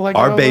I get to like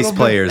Our go a bass little bit-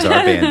 player's our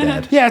band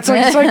dad. Yeah, it's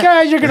like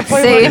you're gonna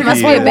play. See, like, it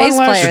must be a one bass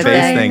last player The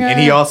bass thing. thing. And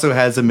he also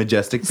has a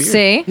majestic beard.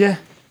 See? Yeah,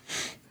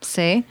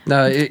 See?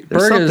 No, There's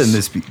Berg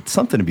is.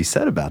 something to be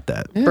said about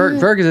that.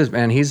 Berg is his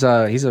man. He's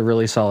a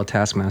really solid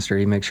taskmaster.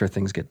 He makes sure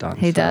things get done.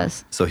 He So,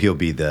 does. So he'll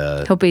be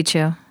the He'll beat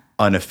you.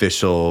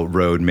 unofficial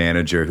road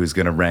manager who's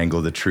going to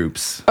wrangle the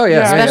troops. Oh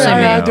yeah,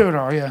 Especially me. I do it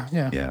all. Yeah.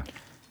 Yeah.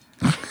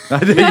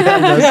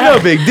 No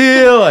big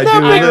deal. I do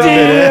a Big little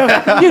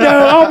bit. deal.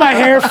 All my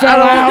hair fell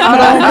out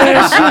and all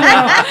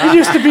this. It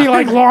used to be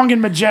like long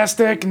and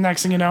majestic, and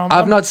next thing you know,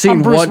 I've not seen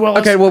I'm Bruce one.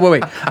 Willis. Okay,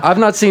 wait. I've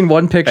not seen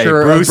one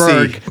picture of Brucey.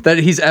 Berg that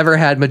he's ever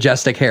had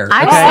majestic hair.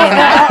 I've okay?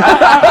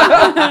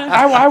 seen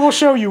that. I will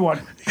show you one.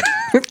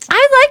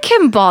 I like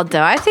him bald,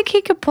 though. I think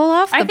he could pull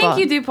off the I think bald.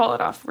 you do pull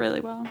it off really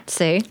well.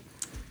 See?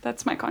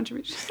 That's my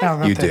contribution.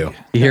 No, You thank do.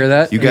 You hear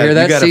that? You hear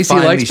that? got a Cece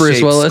finely likes Bruce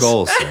shaped Willis.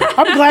 skull, sir.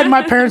 I'm glad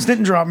my parents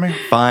didn't drop me,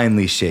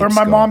 Finely shaped or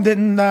my skull. mom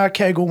didn't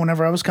kegel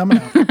whenever I was coming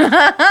out.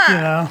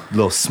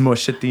 Little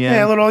smush at the end.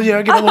 Yeah, a little,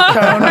 get a little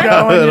cone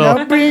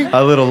going. Bing.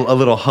 a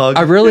little hug.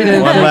 I really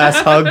didn't One think-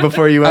 last hug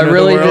before you I enter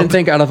really the world. didn't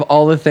think out of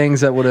all the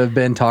things that would have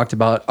been talked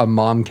about, a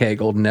mom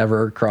kegel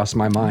never crossed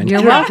my mind.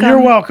 You're welcome.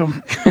 You're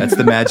welcome. That's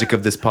the magic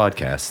of this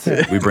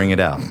podcast. We bring it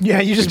out.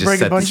 Yeah, you just We break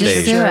set a bunch the of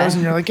stage. shows,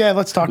 and you're like, yeah,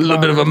 let's talk A little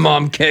about bit of a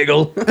mom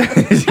kegel. Shout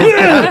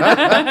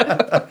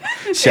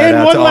And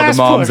out one to all the last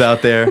moms push.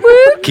 out there.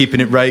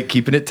 Keeping it right,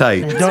 keeping it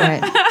tight. That's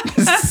right.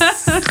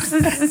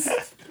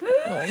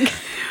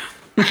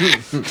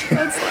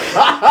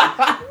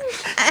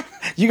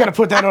 You got to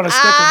put that on a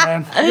sticker,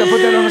 man. You got to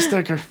put that on a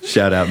sticker.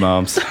 Shout out,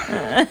 moms.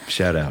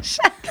 Shout out.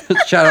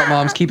 Shout out,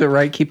 moms. Keep it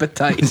right. Keep it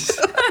tight.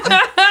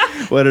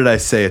 What did I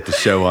say at the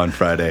show on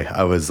Friday?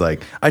 I was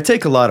like, I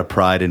take a lot of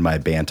pride in my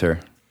banter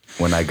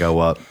when I go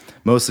up,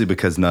 mostly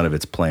because none of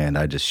it's planned.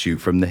 I just shoot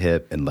from the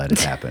hip and let it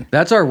happen.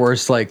 That's our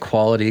worst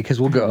quality because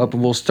we'll go up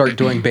and we'll start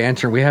doing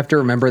banter. We have to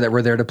remember that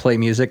we're there to play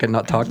music and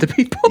not talk to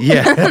people.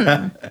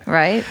 Yeah.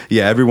 Right?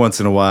 Yeah, every once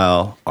in a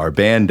while, our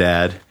band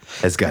dad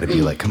has got to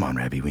be like, come on,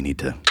 Rabbi, we need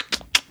to.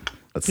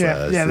 Let's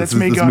That's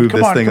me let's going. move Come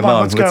this on, thing come on,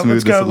 along. let's go, move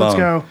let's this go, along. let's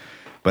go.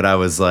 But I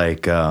was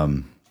like,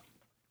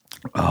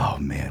 Oh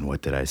man,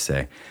 what did I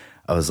say?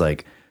 I was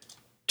like,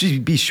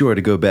 be sure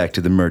to go back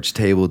to the merch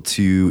table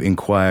to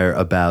inquire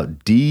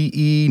about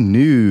DE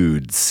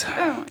nudes.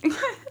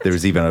 There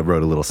was even, I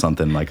wrote a little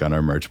something like on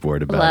our merch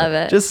board about Love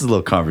it. Just a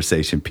little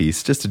conversation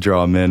piece, just to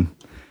draw them in.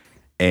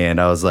 And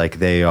I was like,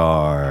 they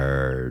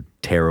are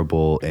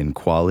terrible in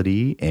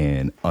quality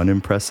and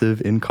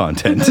unimpressive in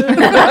content.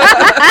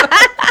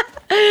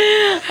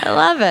 I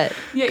love it.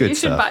 Yeah, Good you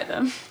should stuff. buy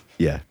them.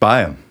 Yeah,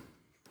 buy them.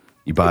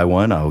 You buy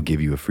one, I will give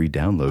you a free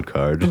download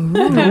card. See?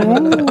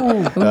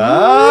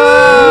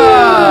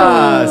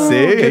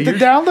 Get the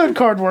download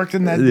card worked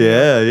in that.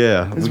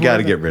 Yeah. We got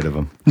to worth get rid of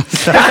them.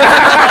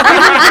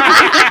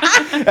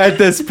 At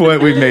this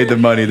point, we've made the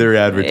money. They're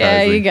advertising.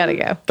 Yeah, you gotta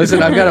go.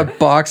 Listen, I've got a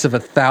box of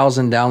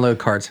 1,000 download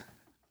cards.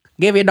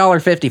 Give you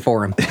 $1.50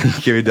 for them.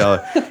 Give me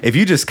 $1. If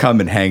you just come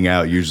and hang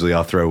out, usually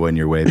I'll throw one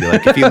your way. Be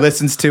like, if he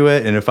listens to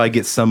it, and if I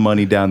get some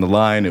money down the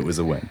line, it was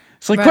a win.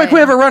 It's like, Right. quick, we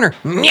have a runner.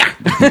 Yeah.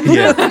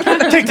 Yeah.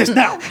 Take this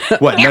now.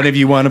 What? None of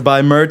you want to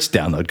buy merch?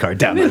 Download card.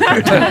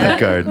 Download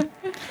card.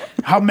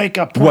 I'll make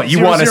up. What?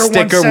 You want a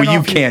sticker? Well, you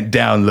off can't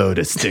download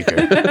a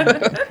sticker.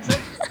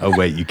 Oh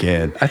wait, you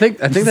can. I think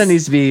that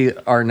needs to be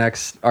our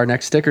next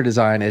sticker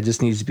design. It just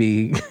needs to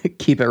be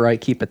keep it right,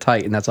 keep it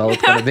tight, and that's all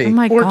it's gonna be. Oh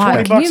my Or God.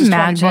 20 Can bucks you is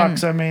imagine? 20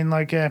 bucks. I mean,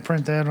 like, yeah,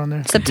 print that on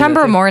there.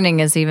 September Morning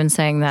is even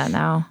saying that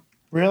now.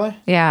 Really?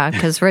 Yeah,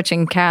 because Rich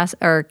and Cassie,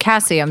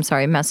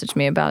 messaged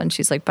me about it, and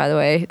she's like, by the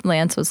way,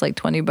 Lance was like,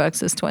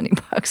 $20 is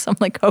 $20. I'm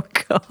like, oh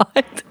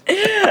God.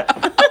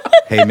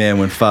 Hey man,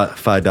 when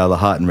 $5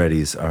 hot and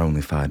readies are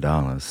only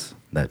 $5,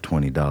 that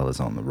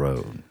 $20 on the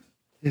road,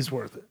 Is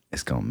worth it.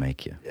 it's gonna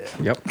make you.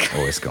 Yep.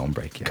 Or it's gonna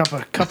break you.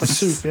 Cup of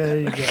soup. Yeah, there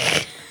you go.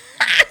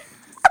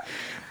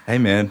 Hey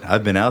man,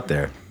 I've been out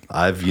there.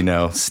 I've,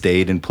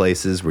 stayed in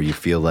places where you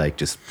feel like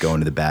just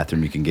going to the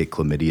bathroom, you can get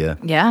chlamydia,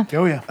 Yeah.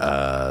 Oh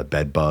yeah.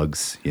 bed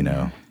bugs,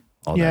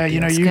 all Yeah, that. you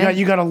know, good.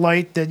 you got a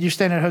light that you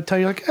stay in a hotel.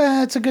 You're like,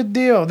 it's a good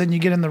deal. Then you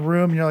get in the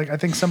room and you're like, I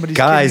think somebody's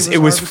Guys, kidney it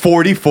was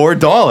harvested.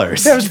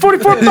 $44. Yeah, it was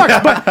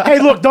 $44. But hey,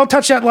 look, don't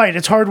touch that light.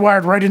 It's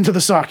hardwired right into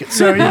the socket.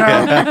 So I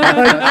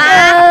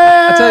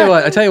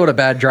tell you what a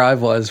bad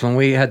drive was when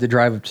we had to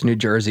drive up to New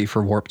Jersey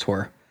for Warped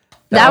Tour.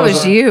 That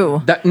was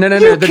you. No. You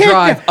The can't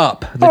drive get-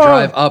 up. The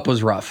drive up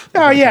was rough.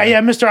 oh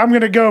yeah, Mister, I'm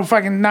gonna go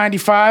fucking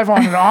 95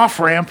 on an off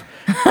ramp.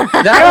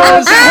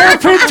 That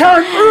Hairpin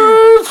turn.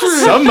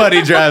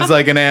 Somebody drives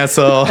like an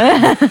asshole.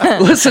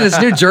 was listen. It's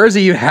New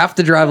Jersey. You have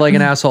to drive like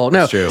an asshole.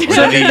 No, True.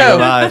 So, We're no,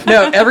 alive.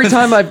 no. Every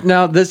time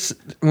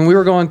when we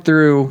were going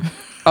through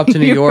up to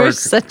New You were York.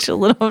 such a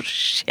little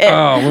shit.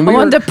 Oh, when we I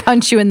wanted were- to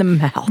punch you in the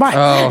mouth.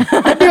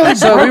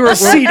 So we were.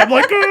 Seat. I'm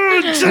like,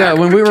 oh, Jack, No,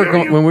 when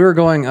kill you." we were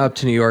going up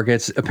to New York,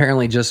 it's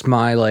apparently just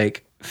my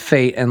like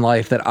fate in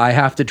life that I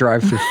have to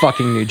drive through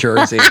fucking New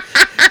Jersey.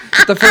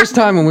 But the first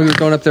time when we were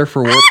going up there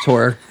for Warped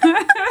Tour,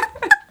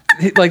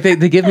 like they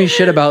give me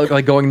shit about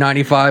like going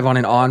 95 on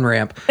an on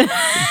ramp,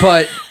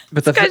 but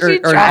the Because you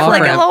or an drive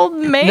like an off-ramp. old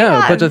man.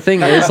 No, but the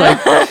thing is,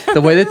 like,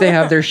 the way that they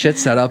have their shit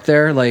set up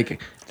there,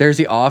 like, there's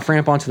the off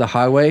ramp onto the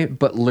highway,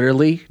 but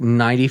literally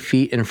 90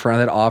 feet in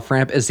front of that off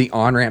ramp is the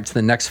on ramp to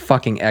the next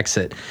fucking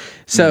exit.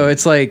 So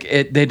it's like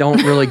they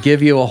don't really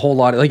give you a whole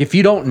lot of, like, if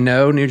you don't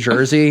know New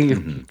Jersey,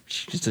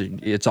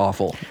 it's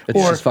awful. It's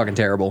Or- just fucking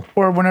terrible.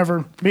 Or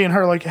whenever me and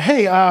her are like,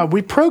 hey,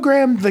 we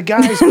programmed the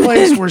guy's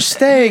place we're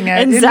staying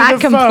at. And into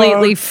Zach the phone,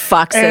 completely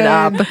fucks it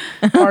up.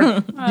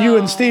 and you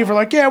and Steve are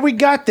like, yeah, we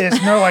got this.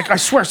 And they're like, I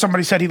swear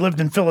somebody said he lived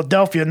in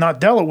Philadelphia, not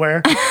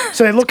Delaware.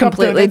 So they look up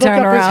his Completely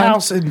turn around.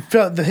 house in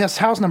his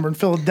house number in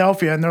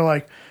Philadelphia, and they're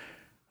like,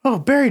 oh,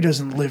 Barry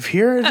doesn't live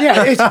here.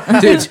 Yeah,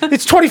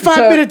 it's 25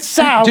 So- minutes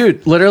south.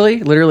 Dude,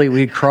 literally,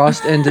 we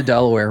crossed into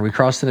Delaware.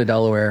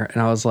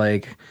 And I was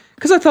like,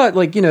 because I thought,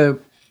 like,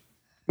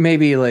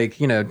 maybe like,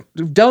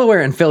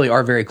 Delaware and Philly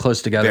are very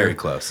close together. Very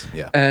close.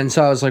 Yeah. And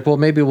so I was like, well,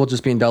 maybe we'll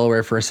just be in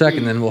Delaware for a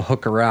second, then we'll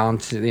hook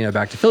around to,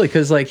 back to Philly.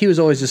 Because, like, he was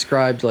always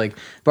described, like,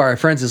 by our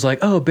friends as, like,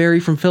 oh, Barry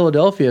from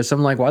Philadelphia. So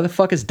I'm like, why the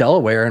fuck is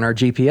Delaware in our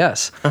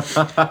GPS?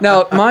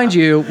 Now, mind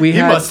you, He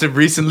must have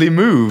recently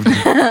moved.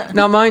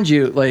 now, mind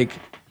you, like,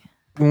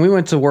 when we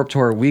went to Warped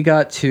Tour, we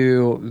got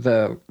to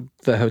the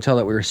hotel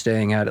that we were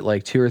staying at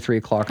like 2 or 3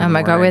 o'clock in Oh the my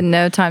morning. God, we had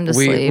no time to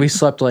sleep. We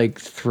slept like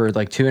for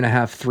like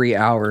 2.5, 3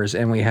 hours,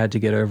 and we had to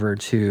get over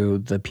to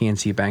the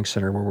PNC Bank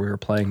Center where we were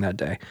playing that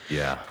day.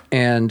 Yeah.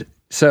 And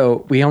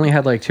so we only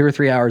had like 2 or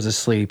 3 hours of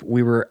sleep.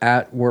 We were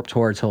at Warped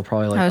Tour till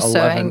probably like I was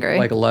so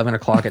 11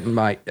 o'clock at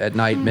night,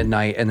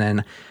 midnight, and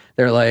then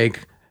they're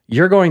like,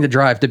 "You're going to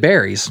drive to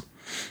Barry's."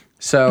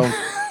 So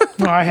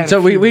No, I had so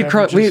a few we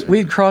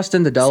beverages. crossed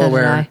into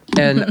Delaware,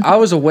 and I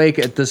was awake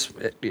at this,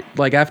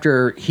 like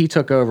after he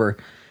took over,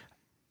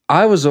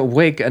 I was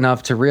awake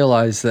enough to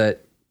realize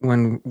that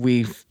when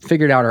we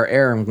figured out our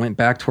air and went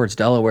back towards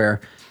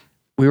Delaware,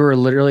 we were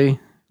literally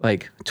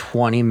like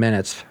 20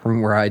 minutes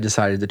from where I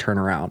decided to turn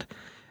around.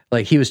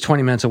 Like he was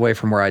 20 minutes away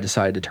from where I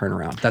decided to turn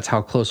around. That's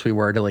how close we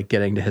were to like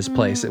getting to his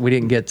place. We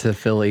didn't get to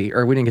Philly,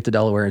 or we didn't get to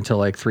Delaware until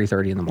like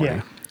 3:30 in the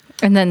morning.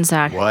 And then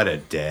Zach What a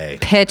day.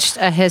 pitched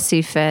a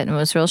hissy fit and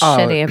was real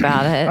shitty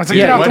about it. I was like,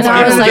 get out once the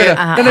I was people like,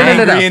 get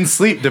angry and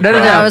sleep deprived.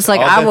 And I was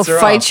like, all I will bets are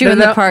fight off. you in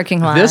the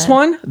parking lot.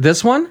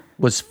 This one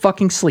was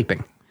fucking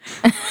sleeping.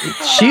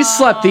 She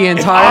slept the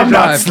entire I'm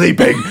drive. not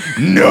sleeping.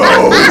 No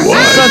She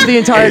one slept the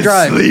entire is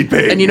drive.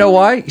 sleeping. And you know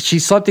why? She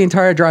slept the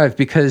entire drive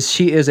because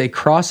she is a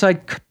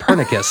cross-eyed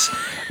Copernicus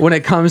when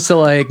it comes to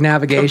like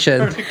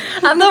navigation.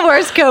 I'm the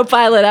worst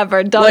co-pilot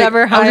ever. Don't Like,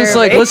 ever hire I'm just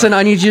like, me. listen,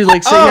 I need you to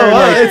like sit here and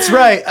like, it's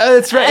right.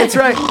 It's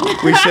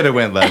right. We should have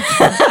went left.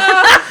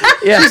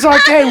 She's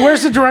like, hey,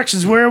 where's the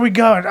directions? Where are we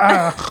going?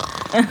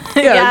 Yeah,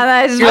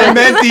 that's I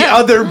meant the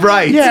other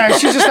right. Yeah,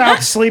 she's just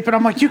out sleeping.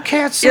 I'm like, you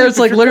can't sleep. yeah, it's if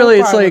like you're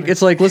literally, co-piloting.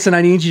 it's like, listen,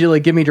 I need you to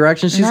like give me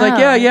directions. She's like,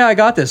 No. yeah, I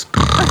got this.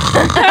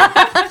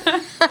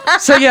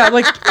 So yeah,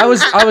 like I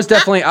was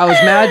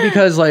mad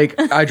because like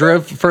I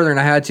drove further than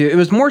I had to. It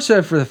was more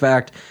so for the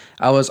fact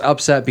I was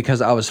upset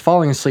because I was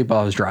falling asleep while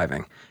I was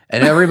driving,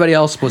 and everybody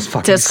else was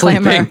fucking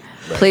disclaimer. sleeping.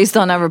 Please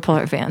don't ever pull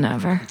our van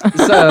over.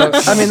 So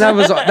I mean that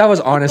was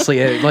honestly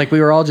it. Like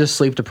we were all just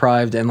sleep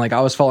deprived, and like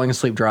I was falling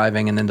asleep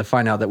driving, and then to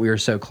find out that we were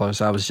so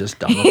close, I was just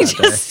done with that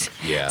day. Just,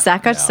 Yeah.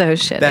 Zach got so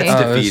shitty.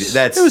 That's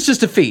defeated. It was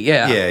just defeat.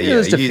 Yeah, yeah. It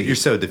was You, defeat. you're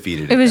so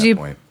defeated. it was at that you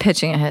point.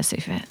 pitching a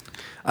hissy fit.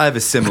 I have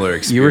a similar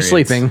experience. You were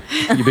sleeping.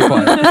 You be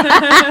quiet.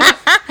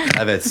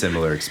 I've had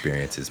similar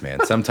experiences,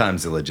 man.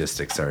 Sometimes the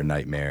logistics are a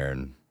nightmare,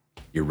 and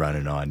you're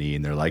running on E,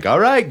 and they're like, "All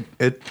right,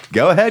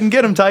 go ahead and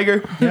get him,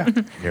 Tiger." Yeah.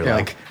 You're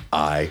like,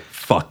 I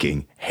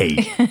fucking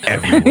hate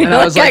everyone. And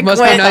I was Look, like, I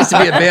must be quit. nice to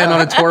be a band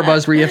on a tour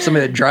bus where you have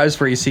somebody that drives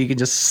for you so you can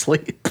just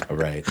sleep. All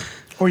right.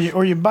 or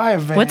you buy a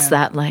van. What's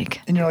that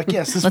like? And you're like,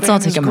 yes, this Let's van all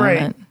take is a great.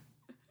 moment.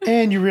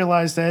 And you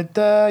realize that,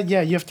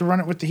 you have to run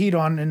it with the heat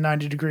on in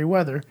 90-degree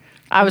weather.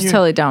 I was You-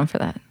 totally down for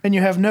that. And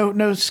you have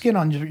no skin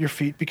on your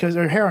feet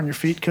or hair on your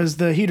feet because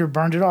the heater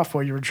burned it off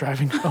while you were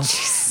driving home.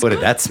 What did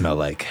that smell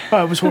like?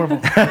 Oh, it was horrible.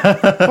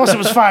 Plus, it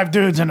was 5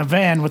 dudes in a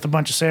van with a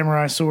bunch of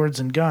samurai swords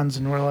and guns,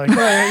 and we're like,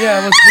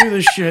 yeah, let's do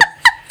this shit.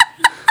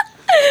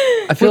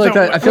 I feel like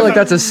With a- that. I feel like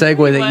with a- that's a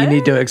segue that you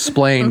need to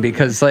explain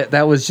because like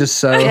that was just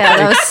so. Yeah,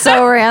 that was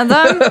so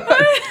random.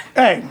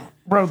 Hey,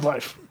 road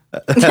life.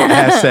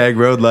 Hashtag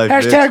road life.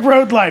 bitch. Hashtag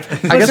road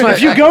life. Listen, my-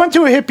 if you go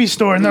into a hippie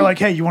store and they're like,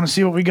 hey, you want to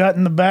see what we got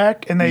in the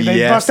back? And they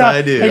Yes, bust out.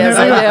 I do. and Yes,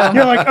 they're I like- do.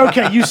 You're like,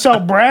 okay, you sell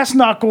brass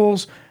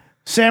knuckles,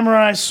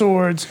 samurai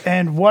swords,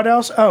 and what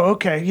else? Oh,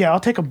 okay. Yeah, I'll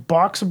take a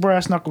box of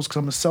brass knuckles because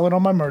I'm going to sell it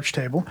on my merch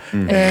table.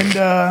 And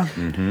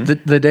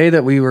The day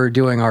that we were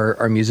doing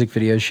our music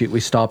video shoot, we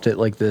stopped at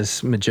like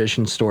this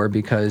magician store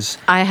because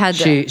I had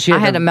to- I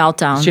had a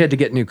meltdown. She had to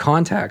get new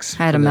contacts.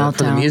 I had a for the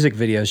meltdown. music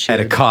video shoot. Had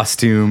a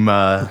costume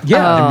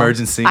Yeah.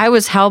 emergency. I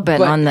was hellbent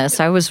But- on this.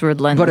 I was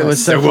relentless. but it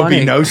was so there will funny.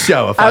 be no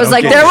show if I was don't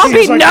like, get there this. will be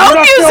He's like, no "We're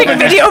not music filming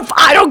video if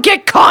I don't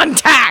get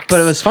contacts. But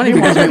it was funny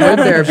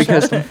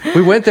because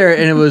we went there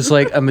and it was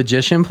like a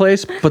magician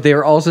place, but they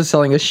were also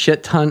selling a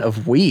shit ton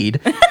of weed.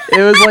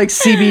 It was like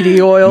CBD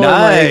oil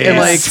and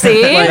like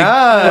See?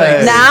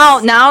 Nice.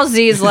 Now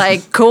Z's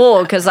like,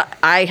 cool, because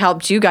I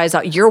helped you guys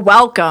out. You're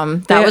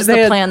welcome. That was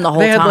the plan the whole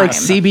they had time. like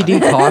CBD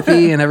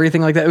coffee and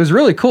everything like that. It was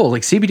really cool.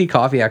 Like CBD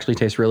coffee actually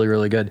tastes really,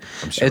 really good.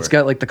 sure. It's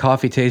got like the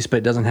coffee taste, but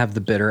it doesn't have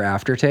the bitter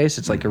aftertaste.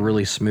 It's like a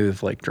really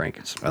smooth like drink.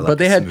 like But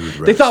they a had smooth they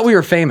roast. thought we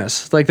were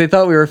famous. Like they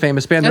thought we were a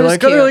famous band. They're was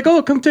like, they're cute. like,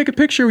 oh, come take a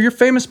picture with your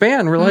famous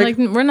band. We're I'm like,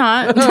 like, we're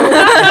not.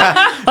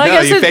 No,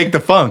 guess you it- fake the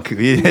funk. oh,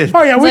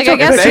 yeah, we like, I took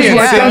guess pictures They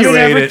it's with them and insinuate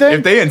it. everything.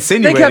 If they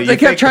insinuate they it, you kept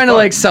fake trying the to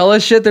like funk. sell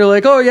us shit. They're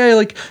like, oh yeah,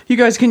 like you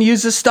guys can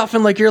use this stuff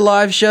in like your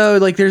live show.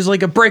 Like there's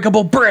like a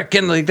breakable brick,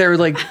 and like they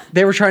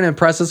were trying to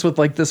impress us with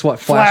like this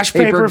flash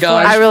paper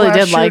gun. I really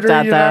did like shooter,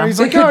 that, you know? though. He's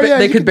They like, could, oh, yeah,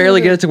 they you could can do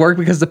barely that. get it to work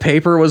because the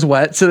paper was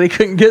wet, so they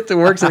couldn't get to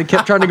work. So they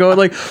kept trying to go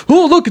like,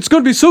 "Oh, look, it's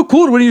going to be so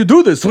cool when you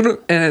do this,"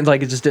 and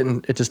like it just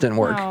didn't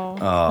work.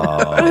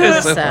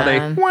 It's so funny.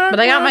 Sad. But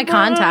I got my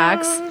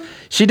contacts.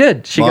 She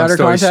did. She Long got her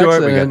story contacts.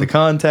 short, we got and- the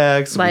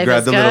contacts, we Life grabbed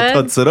is the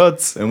little good.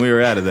 tutsaruts, and we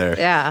were out of there.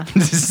 Yeah. I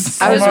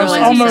was Almost- The ones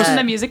you almost- used in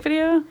the music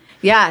video?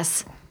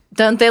 Yes.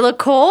 Don't they look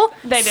cool?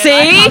 They did.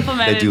 I See?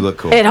 complimented. They do look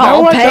cool. It No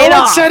all one, paid no one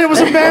off. said it was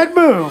a bad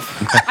move.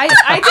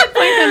 I did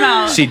point them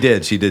out. She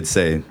did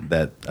say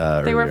that.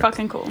 They were earlier.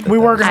 fucking cool. We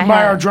were going I to buy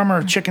had- our drummer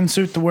a chicken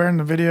suit to wear in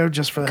the video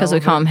just for the 'Cause hell we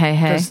of call it. him Hey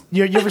Hey. 'Cause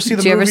You ever see the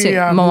Did you ever movie see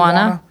Moana?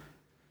 Moana?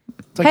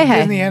 It's like Hey a Hey.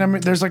 Disney anime.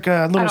 There's like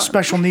a little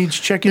special needs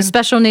chicken. The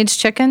special needs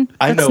chicken?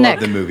 I That's know Nick.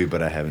 of the movie,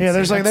 but I haven't. Yeah,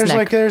 there's seen like it. there's Nick.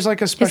 like there's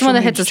like a special one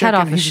that needs hits his head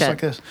chicken. off his He's just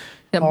shit. like this.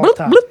 Yeah, all bloop, the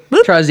time. bloop,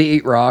 bloop. tries to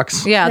eat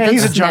rocks. Yeah, Yeah,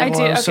 he's a that's Nick. I do.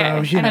 juggalo, Okay. so I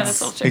you know know.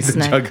 this little chick. He's a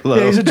Snake. juggalo.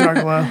 Yeah, he's a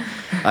juggalo.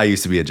 I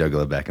used to be a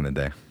juggalo back in the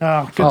day.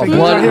 Oh, good Oh, thing he's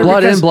not blood, here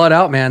blood in, because- blood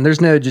out, man.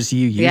 There's no just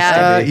you used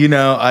Yeah. to be. You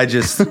know, I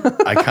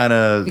kind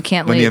of You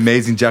can't when the leave.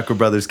 Amazing Jocko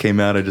Brothers came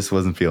out, I just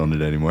wasn't feeling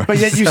it anymore. But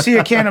yet you see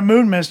a can of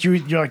Moon Mist, you're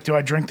like, do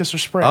I drink this or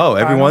spray? Oh,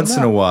 it? every I don't once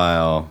in know. a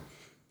while,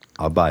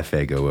 I'll buy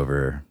Faygo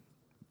over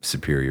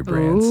superior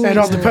brands. It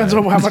all depends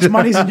on how much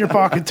money's in your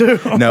pocket too.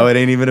 No, it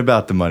ain't even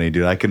about the money,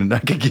 dude. I could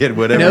get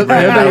whatever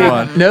brand I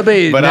want.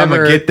 Nobody, But I'm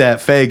never, gonna get that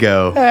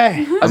Fago.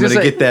 Hey, I'm gonna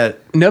say, get that.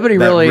 Nobody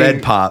that really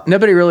red pop.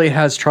 Nobody really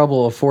has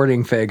trouble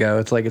affording Fago.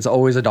 It's like it's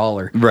always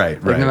 $1. Right,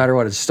 Like, right. no matter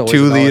what, it's still 2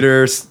 always $1.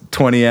 liters,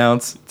 20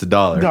 ounce. It's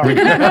 $1.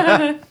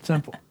 dog.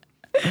 Simple.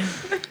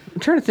 I'm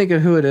trying to think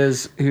of who it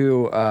is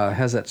who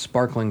has that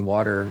sparkling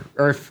water.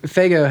 Or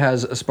Fago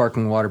has a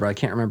sparkling water, but I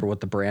can't remember what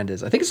the brand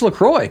is. I think it's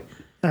LaCroix.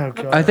 Oh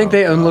god. I think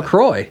they own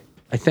LaCroix.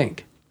 I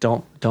think.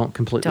 Don't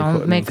completely Don't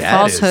quote make me.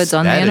 falsehoods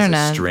on the that is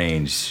internet. a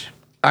strange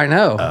I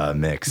know.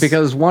 mix.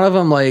 Because one of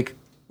them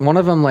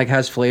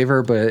has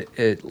flavor, but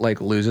it like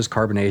loses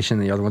carbonation.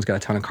 The other one's got a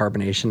ton of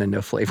carbonation and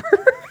no flavor.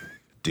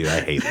 dude,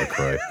 I hate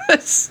LaCroix.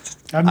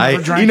 I've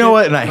never drank You know it,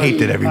 what? And I hate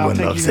but that everyone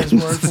I'll loves take it. you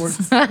guys' word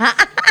for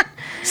it.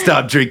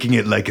 Stop drinking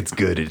it like it's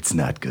good. It's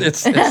not good.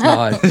 It's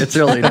not. It's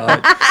really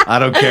not. I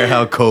don't care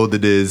how cold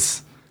it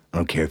is. I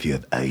don't care if you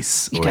have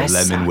ice or a guys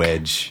lemon suck.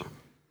 wedge.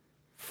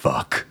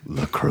 Fuck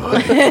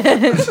LaCroix.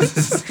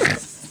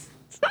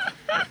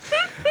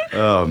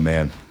 Oh,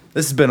 man.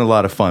 This has been a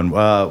lot of fun.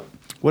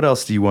 What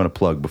else do you want to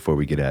plug before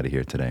we get out of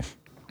here today?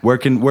 Where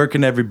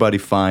can everybody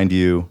find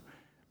you?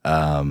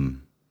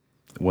 One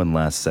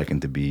last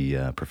second to be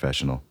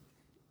professional.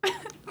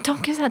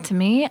 Don't give that to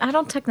me. I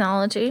don't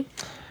technology.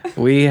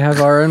 We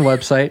have our own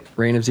website,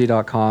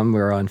 reignofz.com.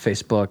 We're on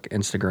Facebook,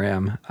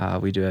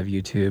 Instagram. We do have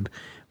YouTube.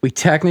 We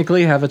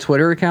technically have a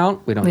Twitter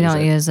account. We don't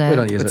use it. We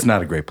don't use It's it.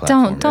 not a great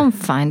platform. Don't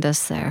find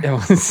us there.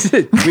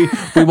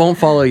 we won't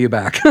follow you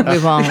back. We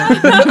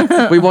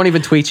won't. We won't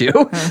even tweet you.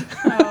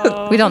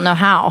 We don't know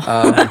how.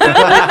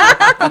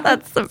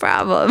 That's the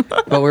problem.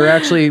 But we're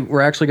actually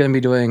going to be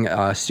doing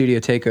a studio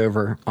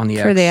takeover on the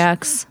For X the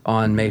X.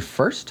 on May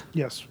 1st.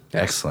 Yes.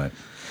 Excellent.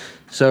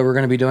 So we're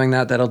going to be doing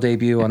that. That'll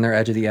debut on their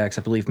Edge of the X.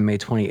 I believe May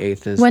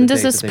 28th is. When the does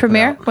date this that they put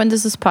premiere? out. When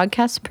does this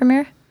podcast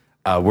premiere?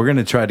 We're going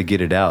to try to get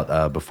it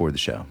out before the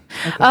show.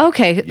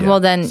 Okay. Yeah,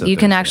 Well, then so you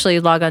can Thursday. actually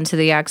log on to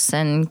the X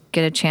and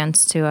get a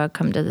chance to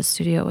come to the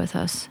studio with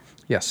us.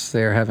 Yes,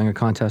 they're having a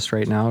contest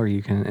right now, where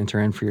you can enter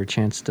in for your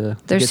chance to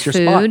There's get your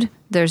food. spot.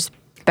 There's Food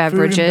and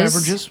beverages.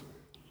 beverages.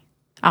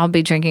 I'll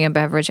be drinking a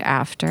beverage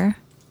after,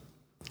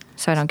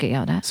 so I don't get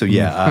yelled at. So,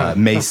 yeah,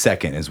 May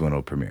 2nd is when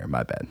it'll premiere.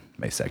 My bad.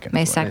 May 2nd.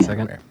 May is when it'll 2nd.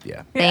 premiere.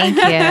 Yeah. Thank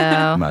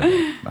you.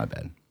 My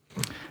bad.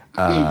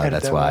 Edit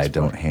That's that why I last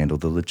don't handle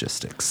the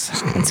logistics.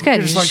 It's good.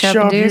 You Just just like show up show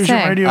and up, do your use your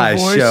thing. radio I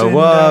voice. show and,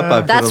 up. I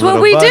put That's a what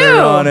little we butter do.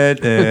 on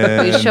it.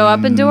 And We show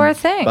up and do our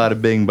thing. Bada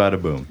bing,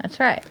 bada boom. That's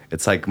right.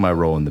 It's like my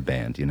role in the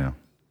band, you know.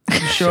 show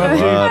Show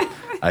up. up.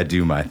 I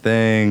do my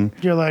thing.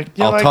 You're like,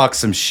 I'll talk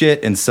some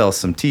shit and sell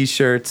some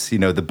T-shirts. You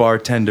know, the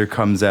bartender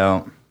comes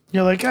out.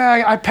 You're like,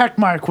 I packed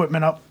my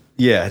equipment up.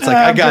 Yeah, it's like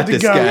I I'm got good to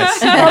this, go. guys.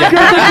 I'm good to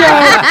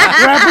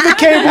go. Wrapping the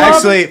cable up.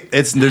 Actually,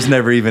 there's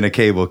never even a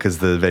cable because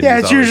the venue's Yeah,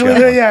 it's always usually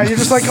got one. yeah. You're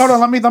just like, hold on,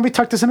 let me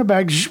tuck this in a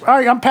bag. All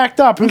right, I'm packed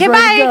up. Who's Okay,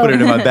 ready to bye. go? Put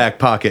it in my back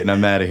pocket and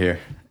I'm out of here.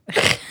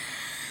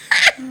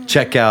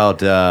 Check out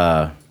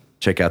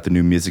the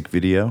new music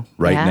video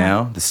right Yeah.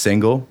 now. The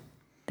single,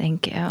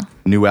 Thank you.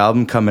 new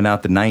album coming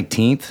out the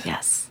 19th.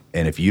 Yes.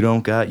 And if you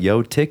don't got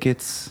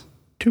tickets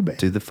Too bad.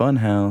 to the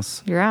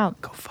Funhouse, You're out.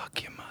 go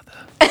fuck your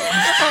mother.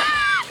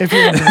 If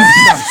you're into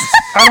that.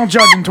 I don't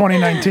judge in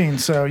 2019,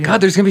 so you know.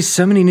 God, there's going to be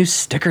so many new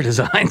sticker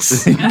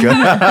designs.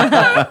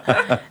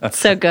 It's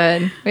so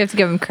good. We have to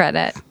give him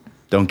credit.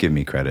 Don't give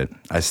me credit.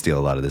 I steal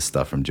a lot of this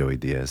stuff from Joey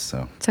Diaz.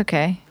 So, It's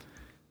okay.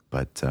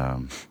 but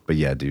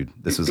yeah, dude,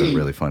 this was a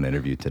really fun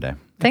interview today.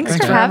 Thanks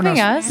Thanks for for having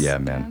having us. us. Yeah,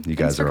 man, you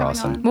guys for are coming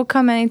awesome. on. We'll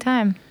come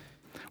anytime.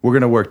 We're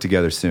gonna work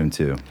together soon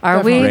too.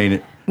 Are we?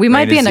 Rain- We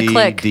might be in a Rain-Z,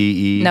 clique.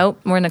 DE. Nope,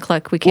 we're in a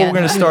clique. We Well, can't. we're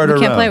gonna start we our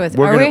can't own. play with.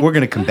 We're Are gonna we? we're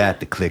gonna combat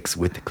the cliques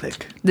with the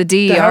clique. The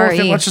The hell with it.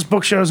 DRE. Let's just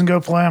book shows and go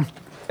play them.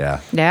 Yeah.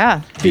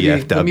 Yeah.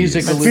 VFWs. The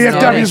music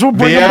VFWs, we'll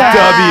bring them back.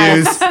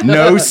 VFWs.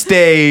 No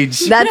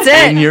stage. That's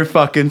it. In your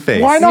fucking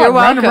face. Why not? You're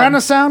Run, welcome. run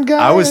a sound guy.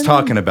 I was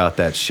talking about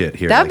that shit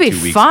here That'd like be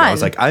 2 weeks ago. I fun.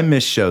 was like, I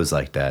miss shows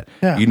like that.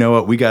 Yeah. You know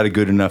what? We got a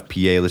good enough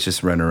PA. Let's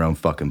just rent our own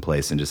fucking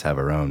place and just have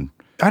our own.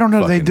 I don't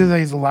know. fucking- Do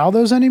they allow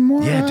those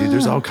anymore? Yeah, dude.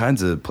 There's all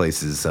kinds of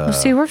places.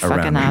 see, we're fucking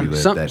around where up. you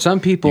live that Some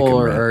you people can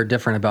are, rent. are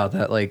different about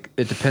that. Like,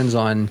 it depends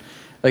on,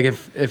 like,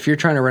 if you're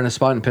trying to rent a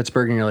spot in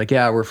Pittsburgh and you're like,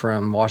 yeah, we're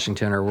from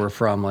Washington or we're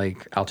from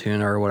like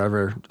Altoona or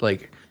whatever,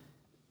 like,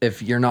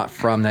 if you're not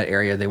from that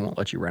area, they won't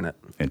let you rent it.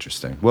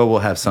 Interesting. Well, we'll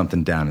have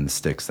something down in the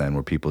sticks then,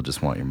 where people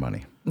just want your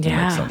money. We'll make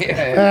Yeah. something.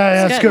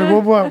 Yeah, that's good.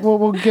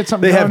 We'll get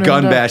something. They have done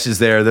gun and, bashes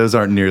there. Those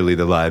aren't nearly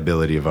the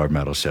liability of our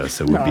metal show,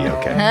 so we'll be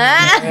okay.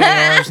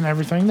 ARs and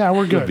everything. No, we're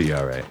We'll good. be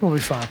all right. We'll be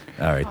fine.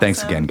 All right.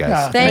 Thanks again, guys.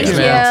 Yeah, Thank Thanks, you.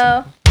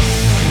 man.